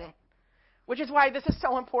attention, which is why this is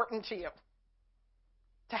so important to you,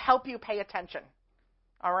 to help you pay attention.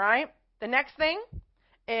 All right? The next thing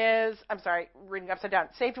is, reading upside down,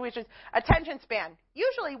 safety issues, attention span.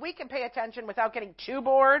 Usually we can pay attention without getting too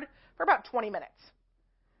bored for about 20 minutes.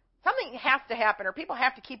 Something has to happen, or people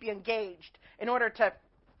have to keep you engaged in order to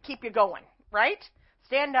keep you going, right?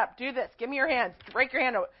 Stand up, do this, give me your hands, break your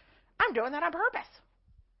hand. I'm doing that on purpose.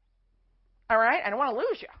 All right? I don't want to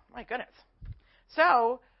lose you. My goodness.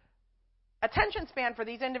 So, attention span for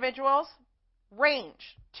these individuals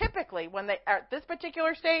range, typically, when they are at this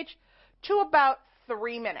particular stage, to about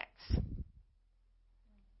 3 minutes.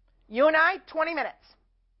 You and I, 20 minutes.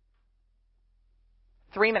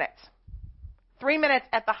 3 minutes. 3 minutes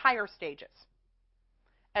at the higher stages.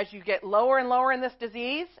 As you get lower and lower in this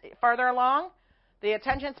disease, farther along, the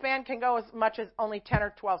attention span can go as much as only 10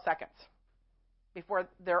 or 12 seconds before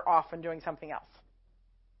they're off and doing something else.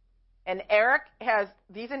 And Eric has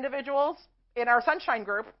these individuals in our Sunshine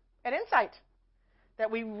Group at Insight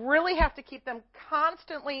that we really have to keep them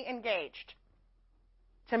constantly engaged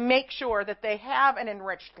to make sure that they have an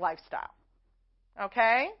enriched lifestyle.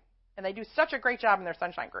 Okay? And they do such a great job in their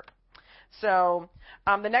Sunshine Group. So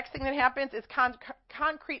the next thing that happens is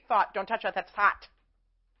concrete thought. Don't touch that. That's hot.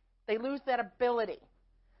 They lose that ability.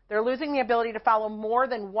 They're losing the ability to follow more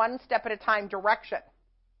than one step at a time direction.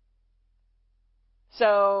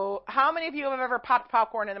 So how many of you have ever popped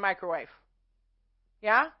popcorn in the microwave?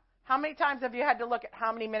 Yeah? How many times have you had to look at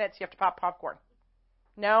how many minutes you have to pop popcorn?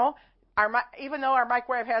 No? Even though our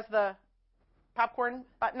microwave has the popcorn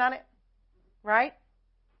button on it, right?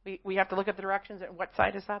 We have to look at the directions and what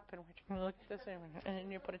side is up and we're look at this and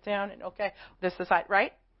then you put it down and okay, this is the side,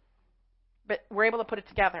 right? But we're able to put it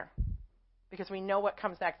together because we know what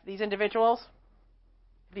comes next. These individuals,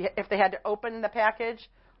 if they had to open the package,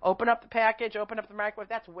 open up the package, open up the microwave,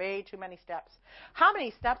 that's way too many steps. How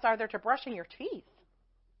many steps are there to brushing your teeth?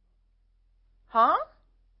 Huh?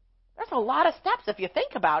 There's a lot of steps if you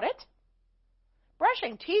think about it.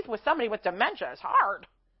 Brushing teeth with somebody with dementia is hard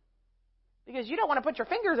because you don't want to put your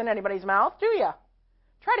fingers in anybody's mouth, do you?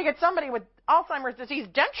 Try to get somebody with Alzheimer's disease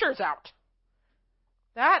dentures out.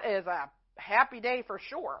 That is a happy day for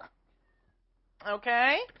sure.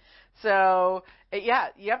 Okay? So, yeah,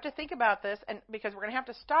 you have to think about this, and because we're going to have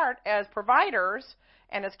to start as providers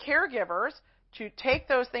and as caregivers to take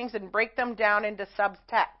those things and break them down into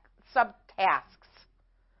subtasks.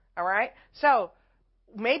 All right? So,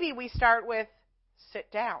 maybe we start with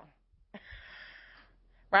sit down.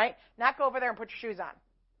 Right? Not go over there and put your shoes on.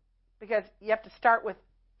 Because you have to start with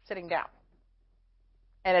sitting down.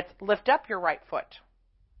 And it's lift up your right foot.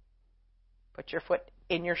 Put your foot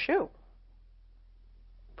in your shoe.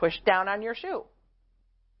 Push down on your shoe.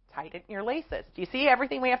 Tighten your laces. Do you see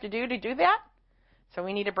everything we have to do that? So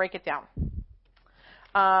we need to break it down.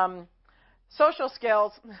 Social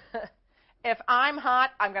skills. If I'm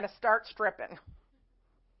hot, I'm going to start stripping.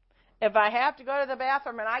 If I have to go to the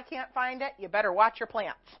bathroom and I can't find it, you better watch your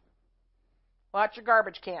plants. Watch your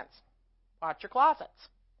garbage cans. Watch your closets.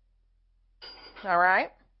 All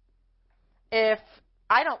right? If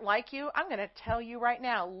I don't like you, I'm going to tell you right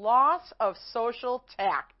now, loss of social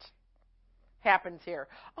tact happens here.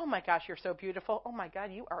 Oh my gosh, you're so beautiful. Oh my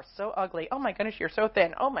God, you are so ugly. Oh my goodness, you're so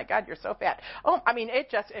thin. Oh my God, you're so fat. Oh, I mean,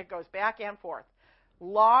 it goes back and forth.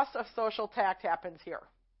 Loss of social tact happens here.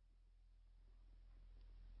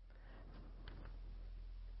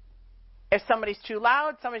 If somebody's too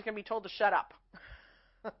loud, somebody's going to be told to shut up.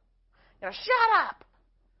 Shut up.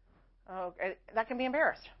 Okay, that can be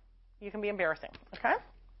embarrassed. You can be embarrassing. Okay?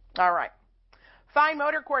 All right. Fine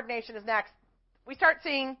motor coordination is next. We start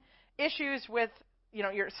seeing issues with,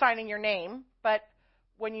 you're signing your name, but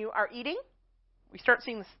when you are eating, We start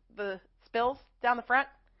seeing the spills down the front.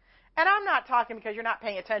 And I'm not talking because you're not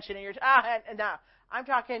paying attention and you're, no. I'm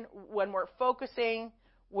talking when we're focusing,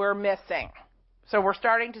 we're missing. So we're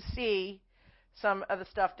starting to see some of the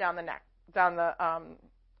stuff down the neck, down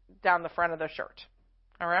the front of the shirt.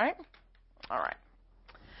 All right? All right.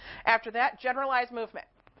 After that, generalized movement.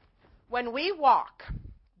 When we walk,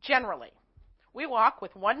 generally, we walk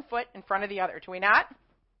with one foot in front of the other. Do we not?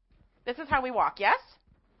 This is how we walk, yes?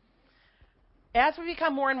 As we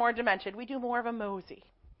become more and more demented, we do more of a mosey.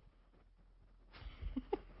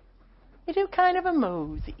 We do kind of a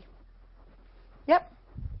mosey. Yep.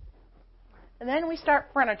 And then we start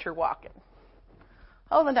furniture walking.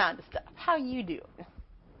 Holding on to stuff. How you doing?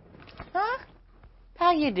 Huh?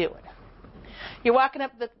 How you doing? You're walking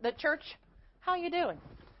up the church. How you doing?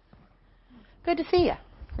 Good to see you.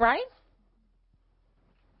 Right?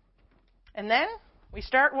 And then we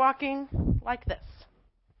start walking like this.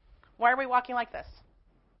 Why are we walking like this?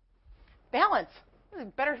 Balance. This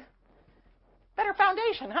is better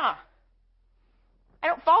foundation, huh? I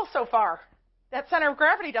don't fall so far. That center of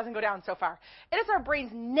gravity doesn't go down so far. It is our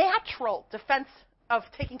brain's natural defense of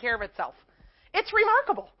taking care of itself. It's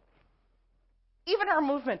remarkable. Even our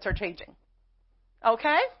movements are changing.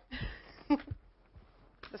 Okay?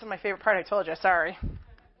 This is my favorite part, I told you. Sorry.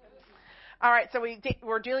 All right, so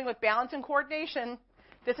we're dealing with balance and coordination.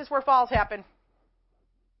 This is where falls happen.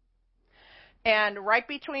 And right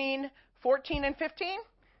between 14 and 15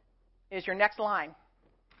 is your next line.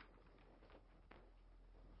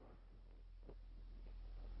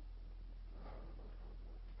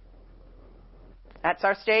 That's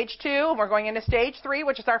our stage 2. We're going into stage 3,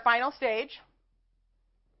 which is our final stage.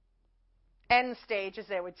 End stage, as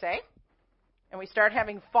they would say. And we start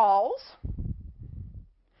having falls,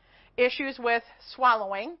 issues with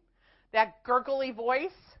swallowing, that gurgly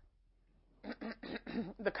voice,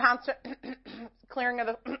 the constant clearing of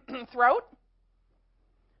the throat,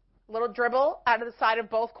 little dribble out of the side of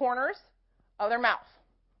both corners of their mouth.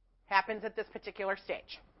 Happens at this particular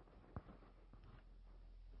stage.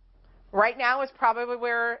 Right now is probably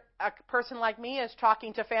where a person like me is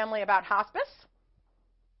talking to family about hospice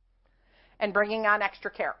and bringing on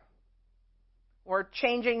extra care. We're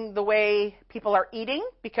changing the way people are eating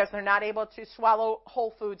because they're not able to swallow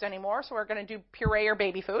whole foods anymore, so we're going to do puree or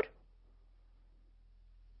baby food.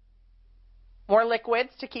 More liquids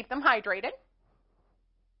to keep them hydrated.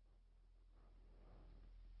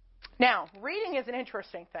 Now, reading is an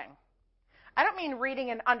interesting thing. I don't mean reading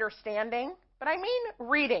and understanding, but I mean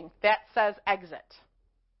reading that says exit.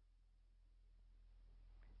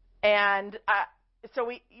 And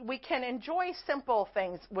so we can enjoy simple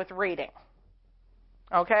things with reading.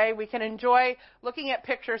 Okay? We can enjoy looking at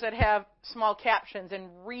pictures that have small captions and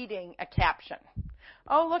reading a caption.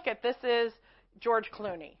 Oh, look at this is George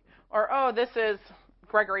Clooney. Or, oh, this is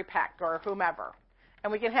Gregory Peck or whomever.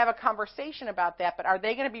 And we can have a conversation about that, but are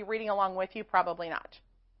they going to be reading along with you? Probably not.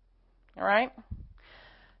 All right?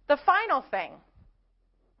 The final thing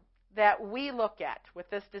that we look at with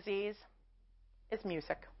this disease is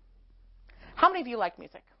music. How many of you like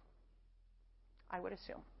music? I would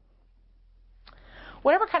assume.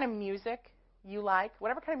 Whatever kind of music you like,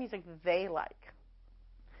 whatever kind of music they like,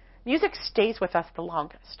 music stays with us the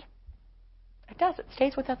longest. It does. It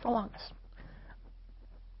stays with us the longest.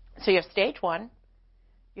 So you have stage 1,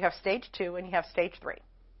 you have stage 2, and you have stage 3.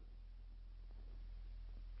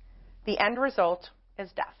 The end result is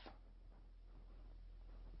death.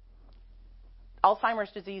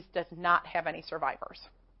 Alzheimer's disease does not have any survivors.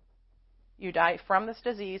 You die from this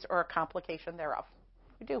disease or a complication thereof.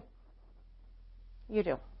 You do. You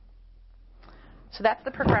do. So that's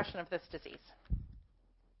the progression of this disease.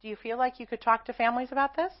 Do you feel like you could talk to families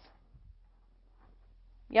about this?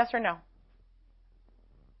 Yes or no?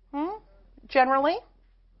 Generally?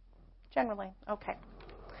 Generally. Okay. I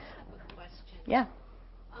have a question. Yeah.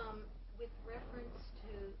 With reference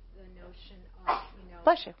to the notion of,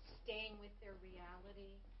 Bless you. staying with their reality,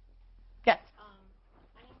 Yes.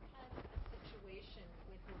 I had a situation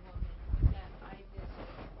with a woman that I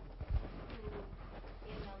visited who,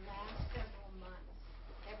 in the last several months,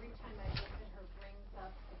 every time I visit her, brings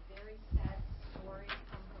up a very sad story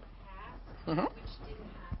from her past, which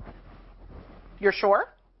didn't happen. You're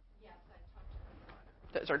sure? Yes, I talked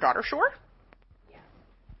to her daughter. Is her daughter sure? Yes.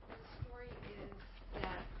 The story is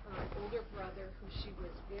that her older brother, who she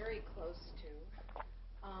was very close to,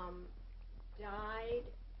 died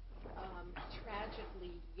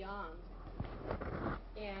tragically young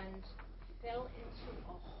and fell into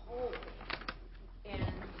a hole,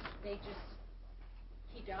 and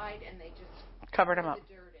he died and they just Covered him up.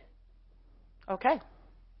 the dirt in. Okay.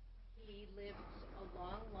 He lived a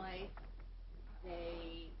long life.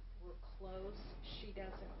 they were close. She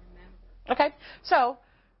doesn't remember. Okay. So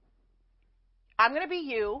I'm going to be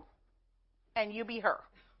you, and you be her.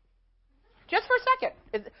 Just for a second.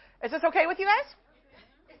 Is this okay with you guys?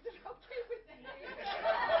 Is it okay with you?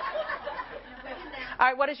 All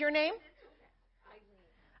right. What is your name?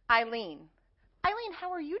 Eileen. Eileen,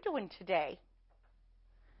 how are you doing today?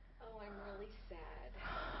 Oh, I'm really sad.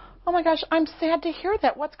 Oh, my gosh. I'm sad to hear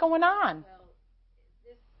that. What's going on? Well,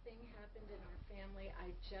 this thing happened in our family.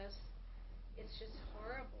 It's just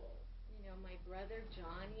horrible. You know, my brother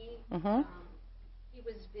Johnny, Mm-hmm. he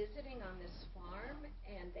was visiting on this farm,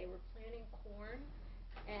 and they were planting corn,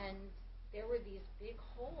 and there were these big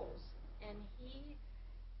holes, and he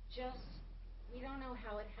just, we don't know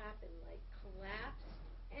how it happened, like collapsed,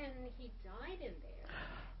 and he died in there.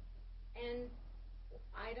 And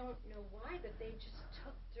I don't know why, but they just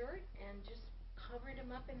took dirt and just covered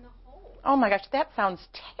him up in the hole. Oh, my gosh. That sounds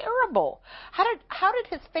terrible. How did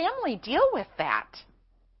his family deal with that?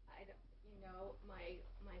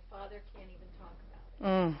 My father can't even talk about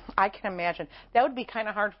it. I can imagine. That would be kind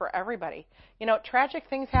of hard for everybody. You know, tragic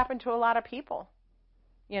things happen to a lot of people.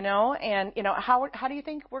 You know, and, you know, how do you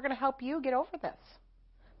think we're going to help you get over this?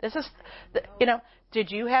 This is, you know,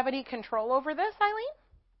 did you have any control over this, Eileen?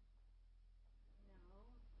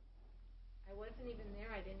 No. I wasn't even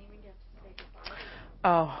there. I didn't even get to say goodbye to him.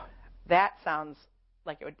 Oh, that sounds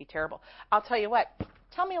like it would be terrible. I'll tell you what.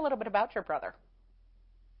 Tell me a little bit about your brother.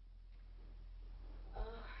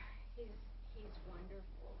 He's wonderful.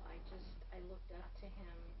 I looked up to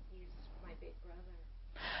him. He's my big brother.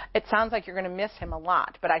 It sounds like you're going to miss him a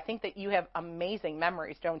lot, but I think that you have amazing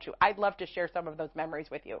memories, don't you? I'd love to share some of those memories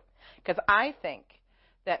with you, because I think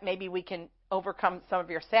that maybe we can overcome some of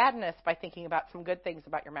your sadness by thinking about some good things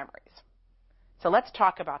about your memories. So let's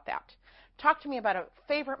talk about that. Talk to me about a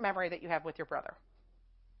favorite memory that you have with your brother.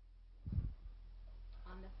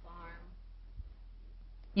 On the farm.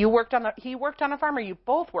 He worked on a farm, or you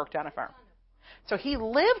both worked on a farm? So he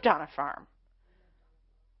lived on a farm.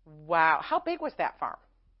 Wow. How big was that farm?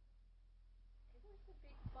 It was a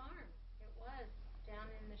big farm. It was down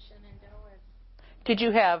in the Shenandoahs. Did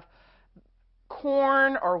you have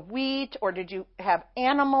corn or wheat, or did you have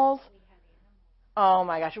animals? We had animals. Oh,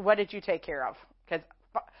 my gosh. What did you take care of? Because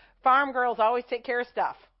farm girls always take care of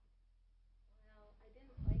stuff. Well, I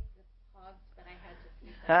didn't like the hogs, but I had to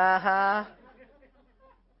feed them.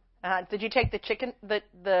 Did you take the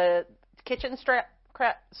kitchen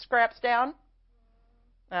scraps down?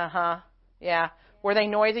 Yeah. Were they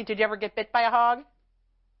noisy? Did you ever get bit by a hog?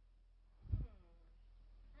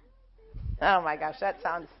 Oh, my gosh. That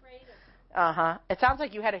sounds... It sounds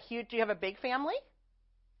like you had do you have a big family?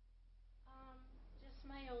 Just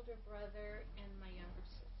my older brother and my younger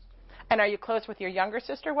sister. And are you close with your younger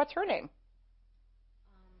sister? What's her name?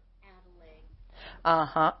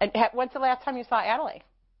 Adelaide. And when's the last time you saw Adelaide?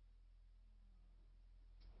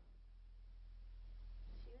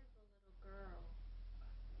 She was a little girl.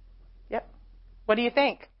 Yep. What do you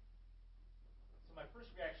think? So my first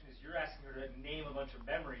reaction is you're asking her to name a bunch of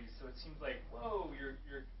memories, so it seems like, whoa, you're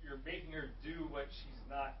making her do what she's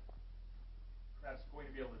not perhaps going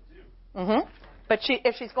to be able to do. Mm-hmm. But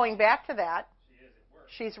if she's going back to that, She is at work.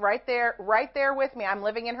 she's right there with me. I'm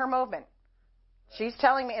living in her movement. She's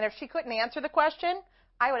telling me, and if she couldn't answer the question,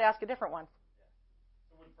 I would ask a different one.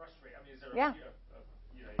 It would frustrate. I mean, is there Yeah. could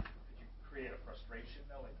you create a frustration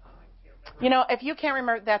though? Like, I can't remember. You know, if you can't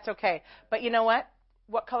remember, that's okay. But you know what?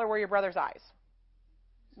 What color were your brother's eyes?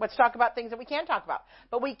 Let's talk about things that we can talk about.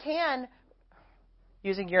 But we can,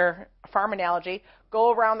 using your farm analogy,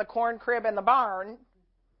 go around the corn crib and the barn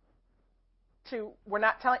we're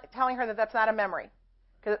not telling her that that's not a memory.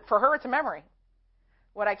 Because for her, it's a memory.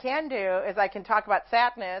 What I can do is I can talk about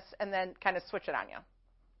sadness and then kind of switch it on you.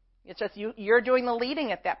 It's just you're doing the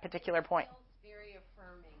leading at that particular point. It felt very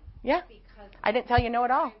affirming. Yeah. Because I didn't tell you know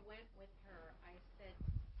it all. I went with her. I said,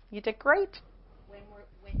 You did great. when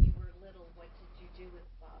you were little, what did you do with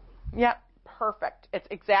Bobby? Yeah, perfect. It's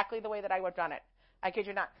exactly the way that I would have done it. I kid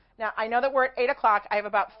you not. Now, I know that we're at 8 o'clock. I have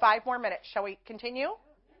about 5 more minutes. Shall we continue?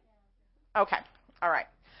 Okay. All right.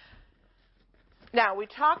 Now, we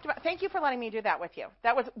talked about, thank you for letting me do that with you.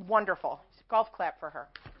 That was wonderful. Golf clap for her.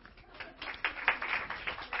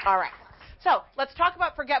 All right. So let's talk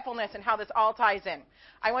about forgetfulness and how this all ties in.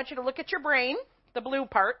 I want you to look at your brain, the blue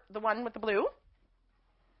part, the one with the blue.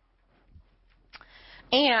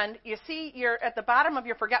 And you see you're at the bottom of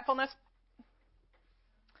your forgetfulness.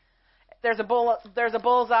 There's a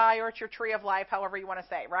bullseye, or it's your tree of life, however you want to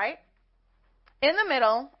say, right? In the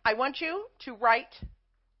middle, I want you to write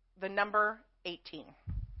the number 18.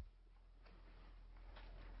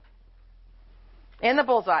 In the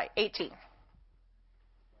bullseye, 18.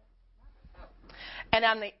 And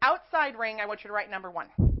on the outside ring, I want you to write number 1.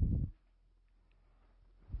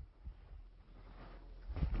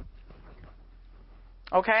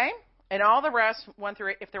 Okay? And all the rest, 1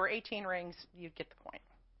 through 8, if there were 18 rings, you'd get the point.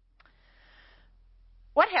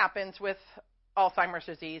 What happens with Alzheimer's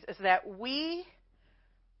disease is that we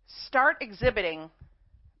start exhibiting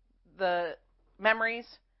the memories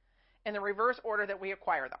in the reverse order that we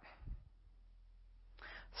acquire them.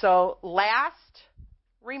 So last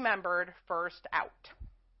remembered, first out.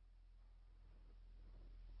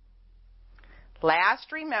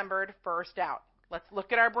 Last remembered, first out. Let's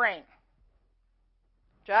look at our brain.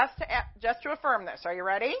 Just to affirm this. Are you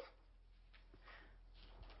ready?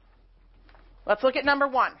 Let's look at number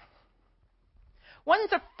 1.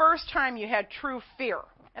 When's the first time you had true fear?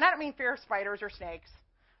 And I don't mean fear of spiders or snakes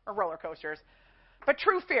or roller coasters, but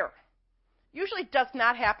true fear. Usually does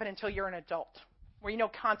not happen until you're an adult, where you know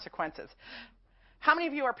consequences. How many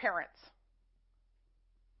of you are parents?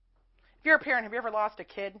 If you're a parent, have you ever lost a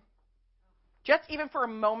kid? Just even for a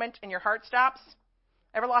moment and your heart stops?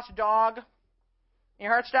 Ever lost a dog and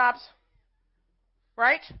your heart stops?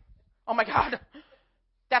 Right? Oh my God.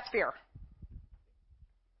 That's fear.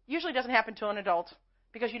 Usually doesn't happen to an adult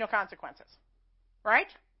because you know consequences. Right?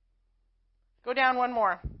 Go down 1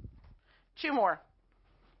 more. 2 more.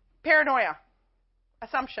 Paranoia.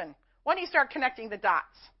 Assumption. When do you start connecting the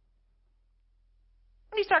dots?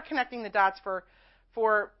 When do you start connecting the dots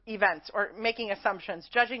for events or making assumptions,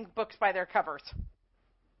 judging books by their covers?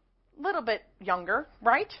 A little bit younger,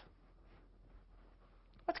 right?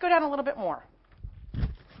 Let's go down a little bit more.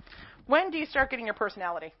 When do you start getting your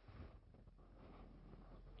personality?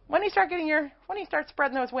 When do you start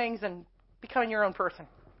spreading those wings and becoming your own person?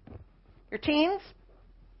 Your teens?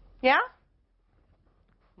 Yeah?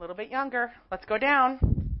 A little bit younger. Let's go down.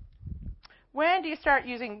 When do you start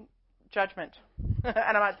using judgment?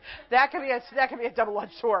 And that could be a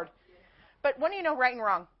double-edged sword. But when do you know right and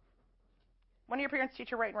wrong? When do your parents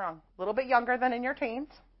teach you right and wrong? A little bit younger than in your teens,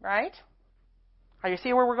 right? Are you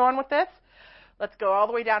see where we're going with this? Let's go all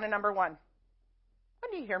the way down to number 1.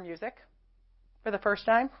 When do you hear music for the first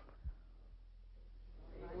time?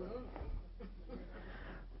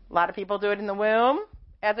 A lot of people do it in the womb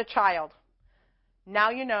as a child. Now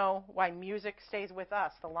you know why music stays with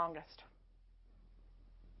us the longest.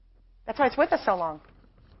 That's why it's with us so long.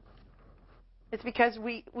 It's because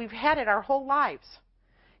we've had it our whole lives.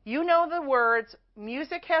 You know the words,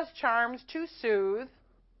 music has charms to soothe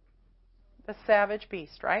the savage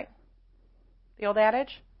beast, right? The old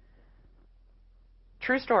adage?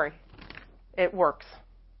 True story. It works.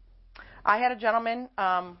 I had a gentleman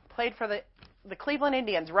played for the Cleveland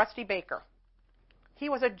Indians, Rusty Baker. He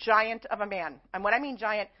was a giant of a man. And when I mean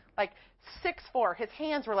giant, like 6'4". His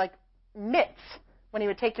hands were like mitts when he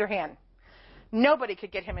would take your hand. Nobody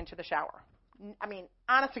could get him into the shower. I mean,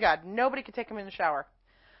 honest to God, nobody could take him in the shower.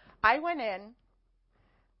 I went in,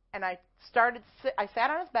 and I sat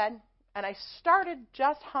on his bed, and I started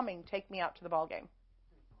just humming "Take Me Out to the Ball Game."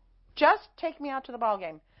 Just take me out to the ball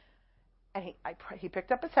game. And he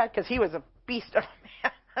picked up his head because he was a beast of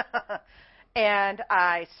a man. And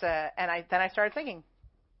then I started singing,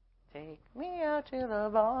 "Take me out to the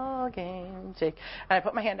ball game." And I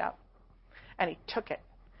put my hand out, and he took it,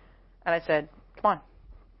 and I said, "Come on."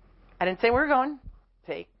 I didn't say where we're going.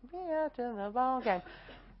 Take me out to the ball game.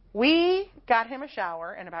 We got him a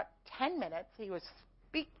shower in about 10 minutes. He was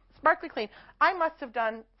sparkly clean. I must have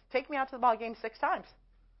done "Take Me Out to the Ball Game" 6 times.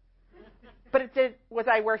 But was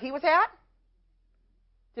I where he was at?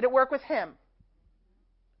 Did it work with him?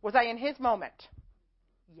 Was I in his moment?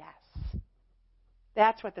 Yes.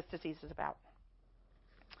 That's what this disease is about.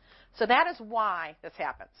 So that is why this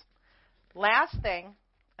happens. Last thing,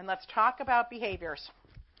 and let's talk about behaviors.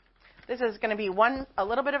 This is going to be a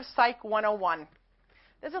little bit of Psych 101.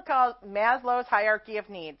 This is called Maslow's hierarchy of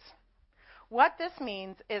needs. What this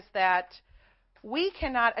means is that we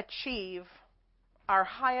cannot achieve our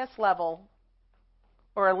highest level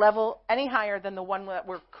or a level any higher than the one that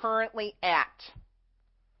we're currently at.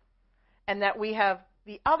 And that we have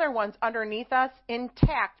the other ones underneath us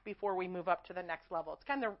intact before we move up to the next level. It's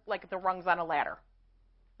kind of like the rungs on a ladder.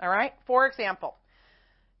 All right? For example,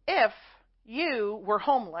 if you were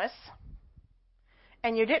homeless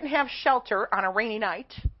and you didn't have shelter on a rainy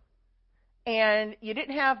night and you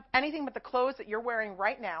didn't have anything but the clothes that you're wearing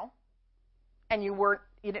right now, and you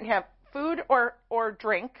didn't have food or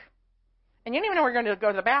drink, and you didn't even know where you're going to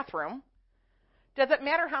go to the bathroom, does it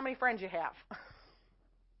matter how many friends you have?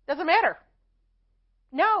 Does it matter?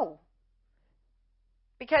 No.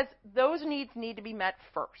 Because those needs need to be met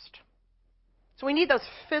first. So we need those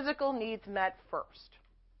physical needs met first.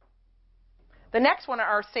 The next one are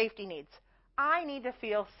our safety needs. I need to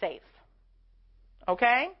feel safe.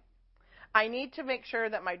 Okay? I need to make sure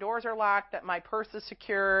that my doors are locked, that my purse is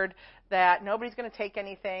secured, that nobody's going to take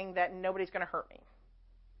anything, that nobody's going to hurt me.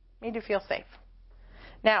 I need to feel safe.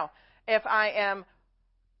 Now, if I am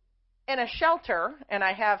in a shelter and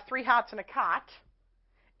I have 3 hots and a cot,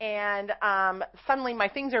 and suddenly my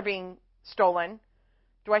things are being stolen,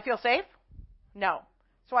 do I feel safe? No.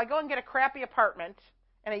 So I go and get a crappy apartment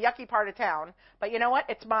in a yucky part of town, but you know what?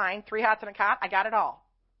 It's mine, 3 hots and a cot. I got it all.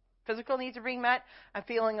 Physical needs are being met. I'm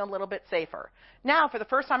feeling a little bit safer. Now, for the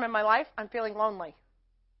first time in my life, I'm feeling lonely.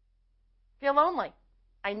 Feel lonely.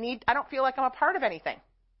 I don't feel like I'm a part of anything.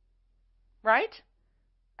 Right?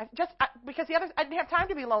 Because I didn't have time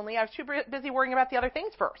to be lonely. I was too busy worrying about the other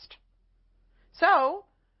things first. So,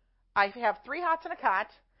 I have 3 hots and a cot.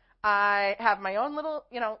 I have my own little,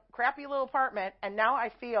 crappy little apartment, and now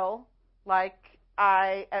I feel like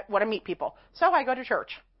I want to meet people. So I go to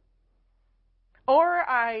church. Or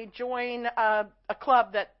I join a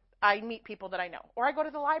club that I meet people that I know. Or I go to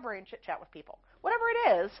the library and chit-chat with people. Whatever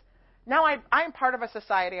it is, now I'm part of a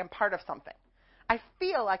society. I'm part of something. I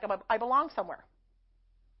feel like I belong somewhere.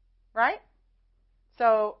 Right?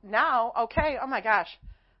 So now, okay, oh my gosh.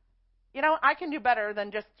 I can do better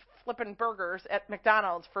than just flipping burgers at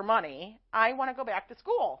McDonald's for money. I want to go back to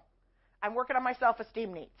school. I'm working on my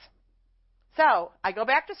self-esteem needs. So I go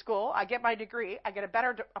back to school. I get my degree. I get a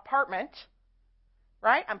better apartment.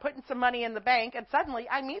 Right? I'm putting some money in the bank, and suddenly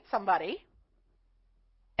I meet somebody,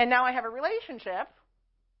 and now I have a relationship,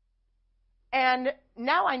 and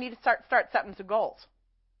now I need to start setting some goals.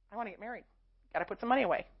 I want to get married. Got to put some money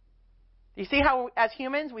away. Do you see how, as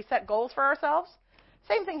humans, we set goals for ourselves?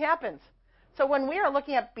 Same thing happens. So when we are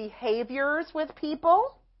looking at behaviors with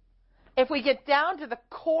people, if we get down to the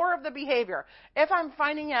core of the behavior, if I'm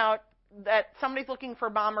finding out that somebody's looking for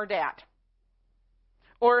mom or dad,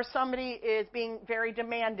 or somebody is being very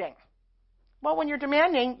demanding. Well, when you're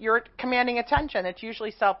demanding, you're commanding attention. It's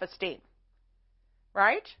usually self-esteem.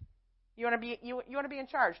 Right? You want to be in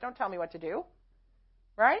charge. Don't tell me what to do.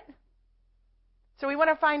 Right? So we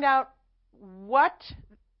want to find out what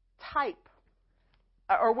type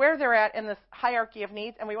or where they're at in this hierarchy of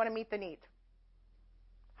needs, and we want to meet the need.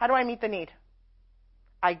 How do I meet the need?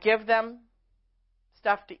 I give them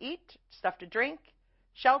stuff to eat, stuff to drink,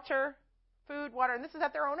 shelter, food, water, and this is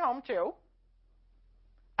at their own home too.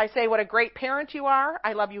 I say, what a great parent you are.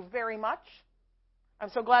 I love you very much. I'm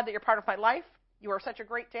so glad that you're part of my life. You are such a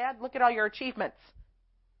great dad. Look at all your achievements.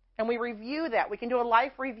 And we review that. We can do a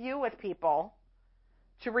life review with people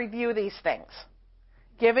to review these things,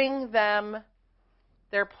 giving them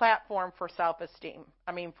their platform for self-esteem.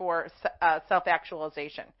 For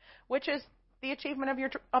self-actualization, which is the achievement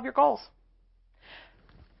of your goals.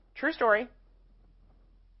 True story.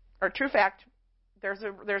 Or true fact, there's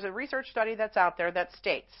a research study that's out there that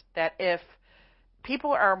states that if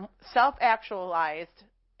people are self-actualized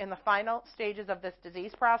in the final stages of this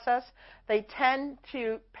disease process, they tend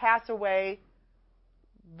to pass away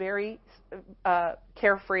very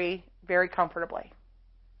carefree, very comfortably.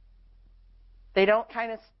 They don't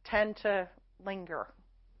kind of tend to linger.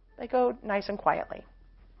 They go nice and quietly.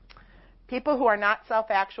 People who are not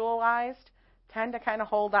self-actualized tend to kind of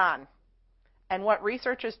hold on. And what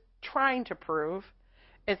research is trying to prove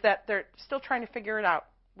is that they're still trying to figure it out.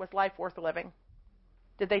 Was life worth living?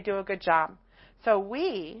 Did they do a good job? So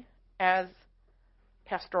we, as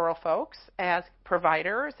pastoral folks, as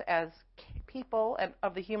providers, as people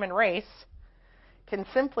of the human race, can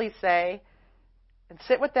simply say and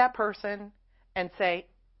sit with that person and say,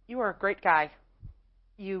 you are a great guy.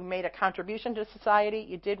 You made a contribution to society.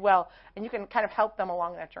 You did well. And you can kind of help them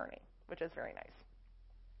along that journey, which is very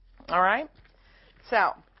nice. All right?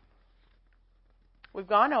 So, we've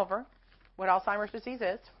gone over what Alzheimer's disease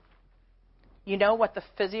is. You know what the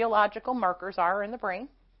physiological markers are in the brain.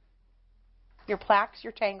 Your plaques,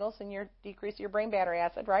 your tangles, and your decrease of your brain battery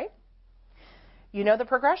acid, right? You know the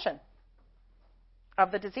progression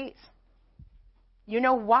of the disease. You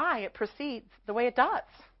know why it proceeds the way it does.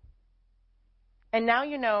 And now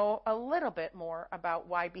you know a little bit more about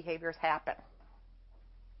why behaviors happen.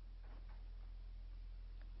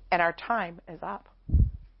 And our time is up.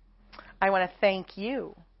 I want to thank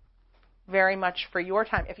you very much for your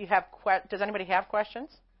time. If you have does anybody have questions?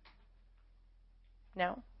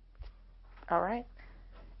 No? All right.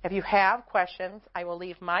 If you have questions, I will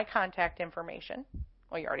leave my contact information.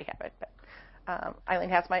 Well, you already have it, but Eileen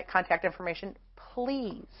has my contact information.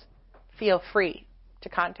 Please feel free to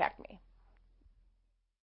contact me.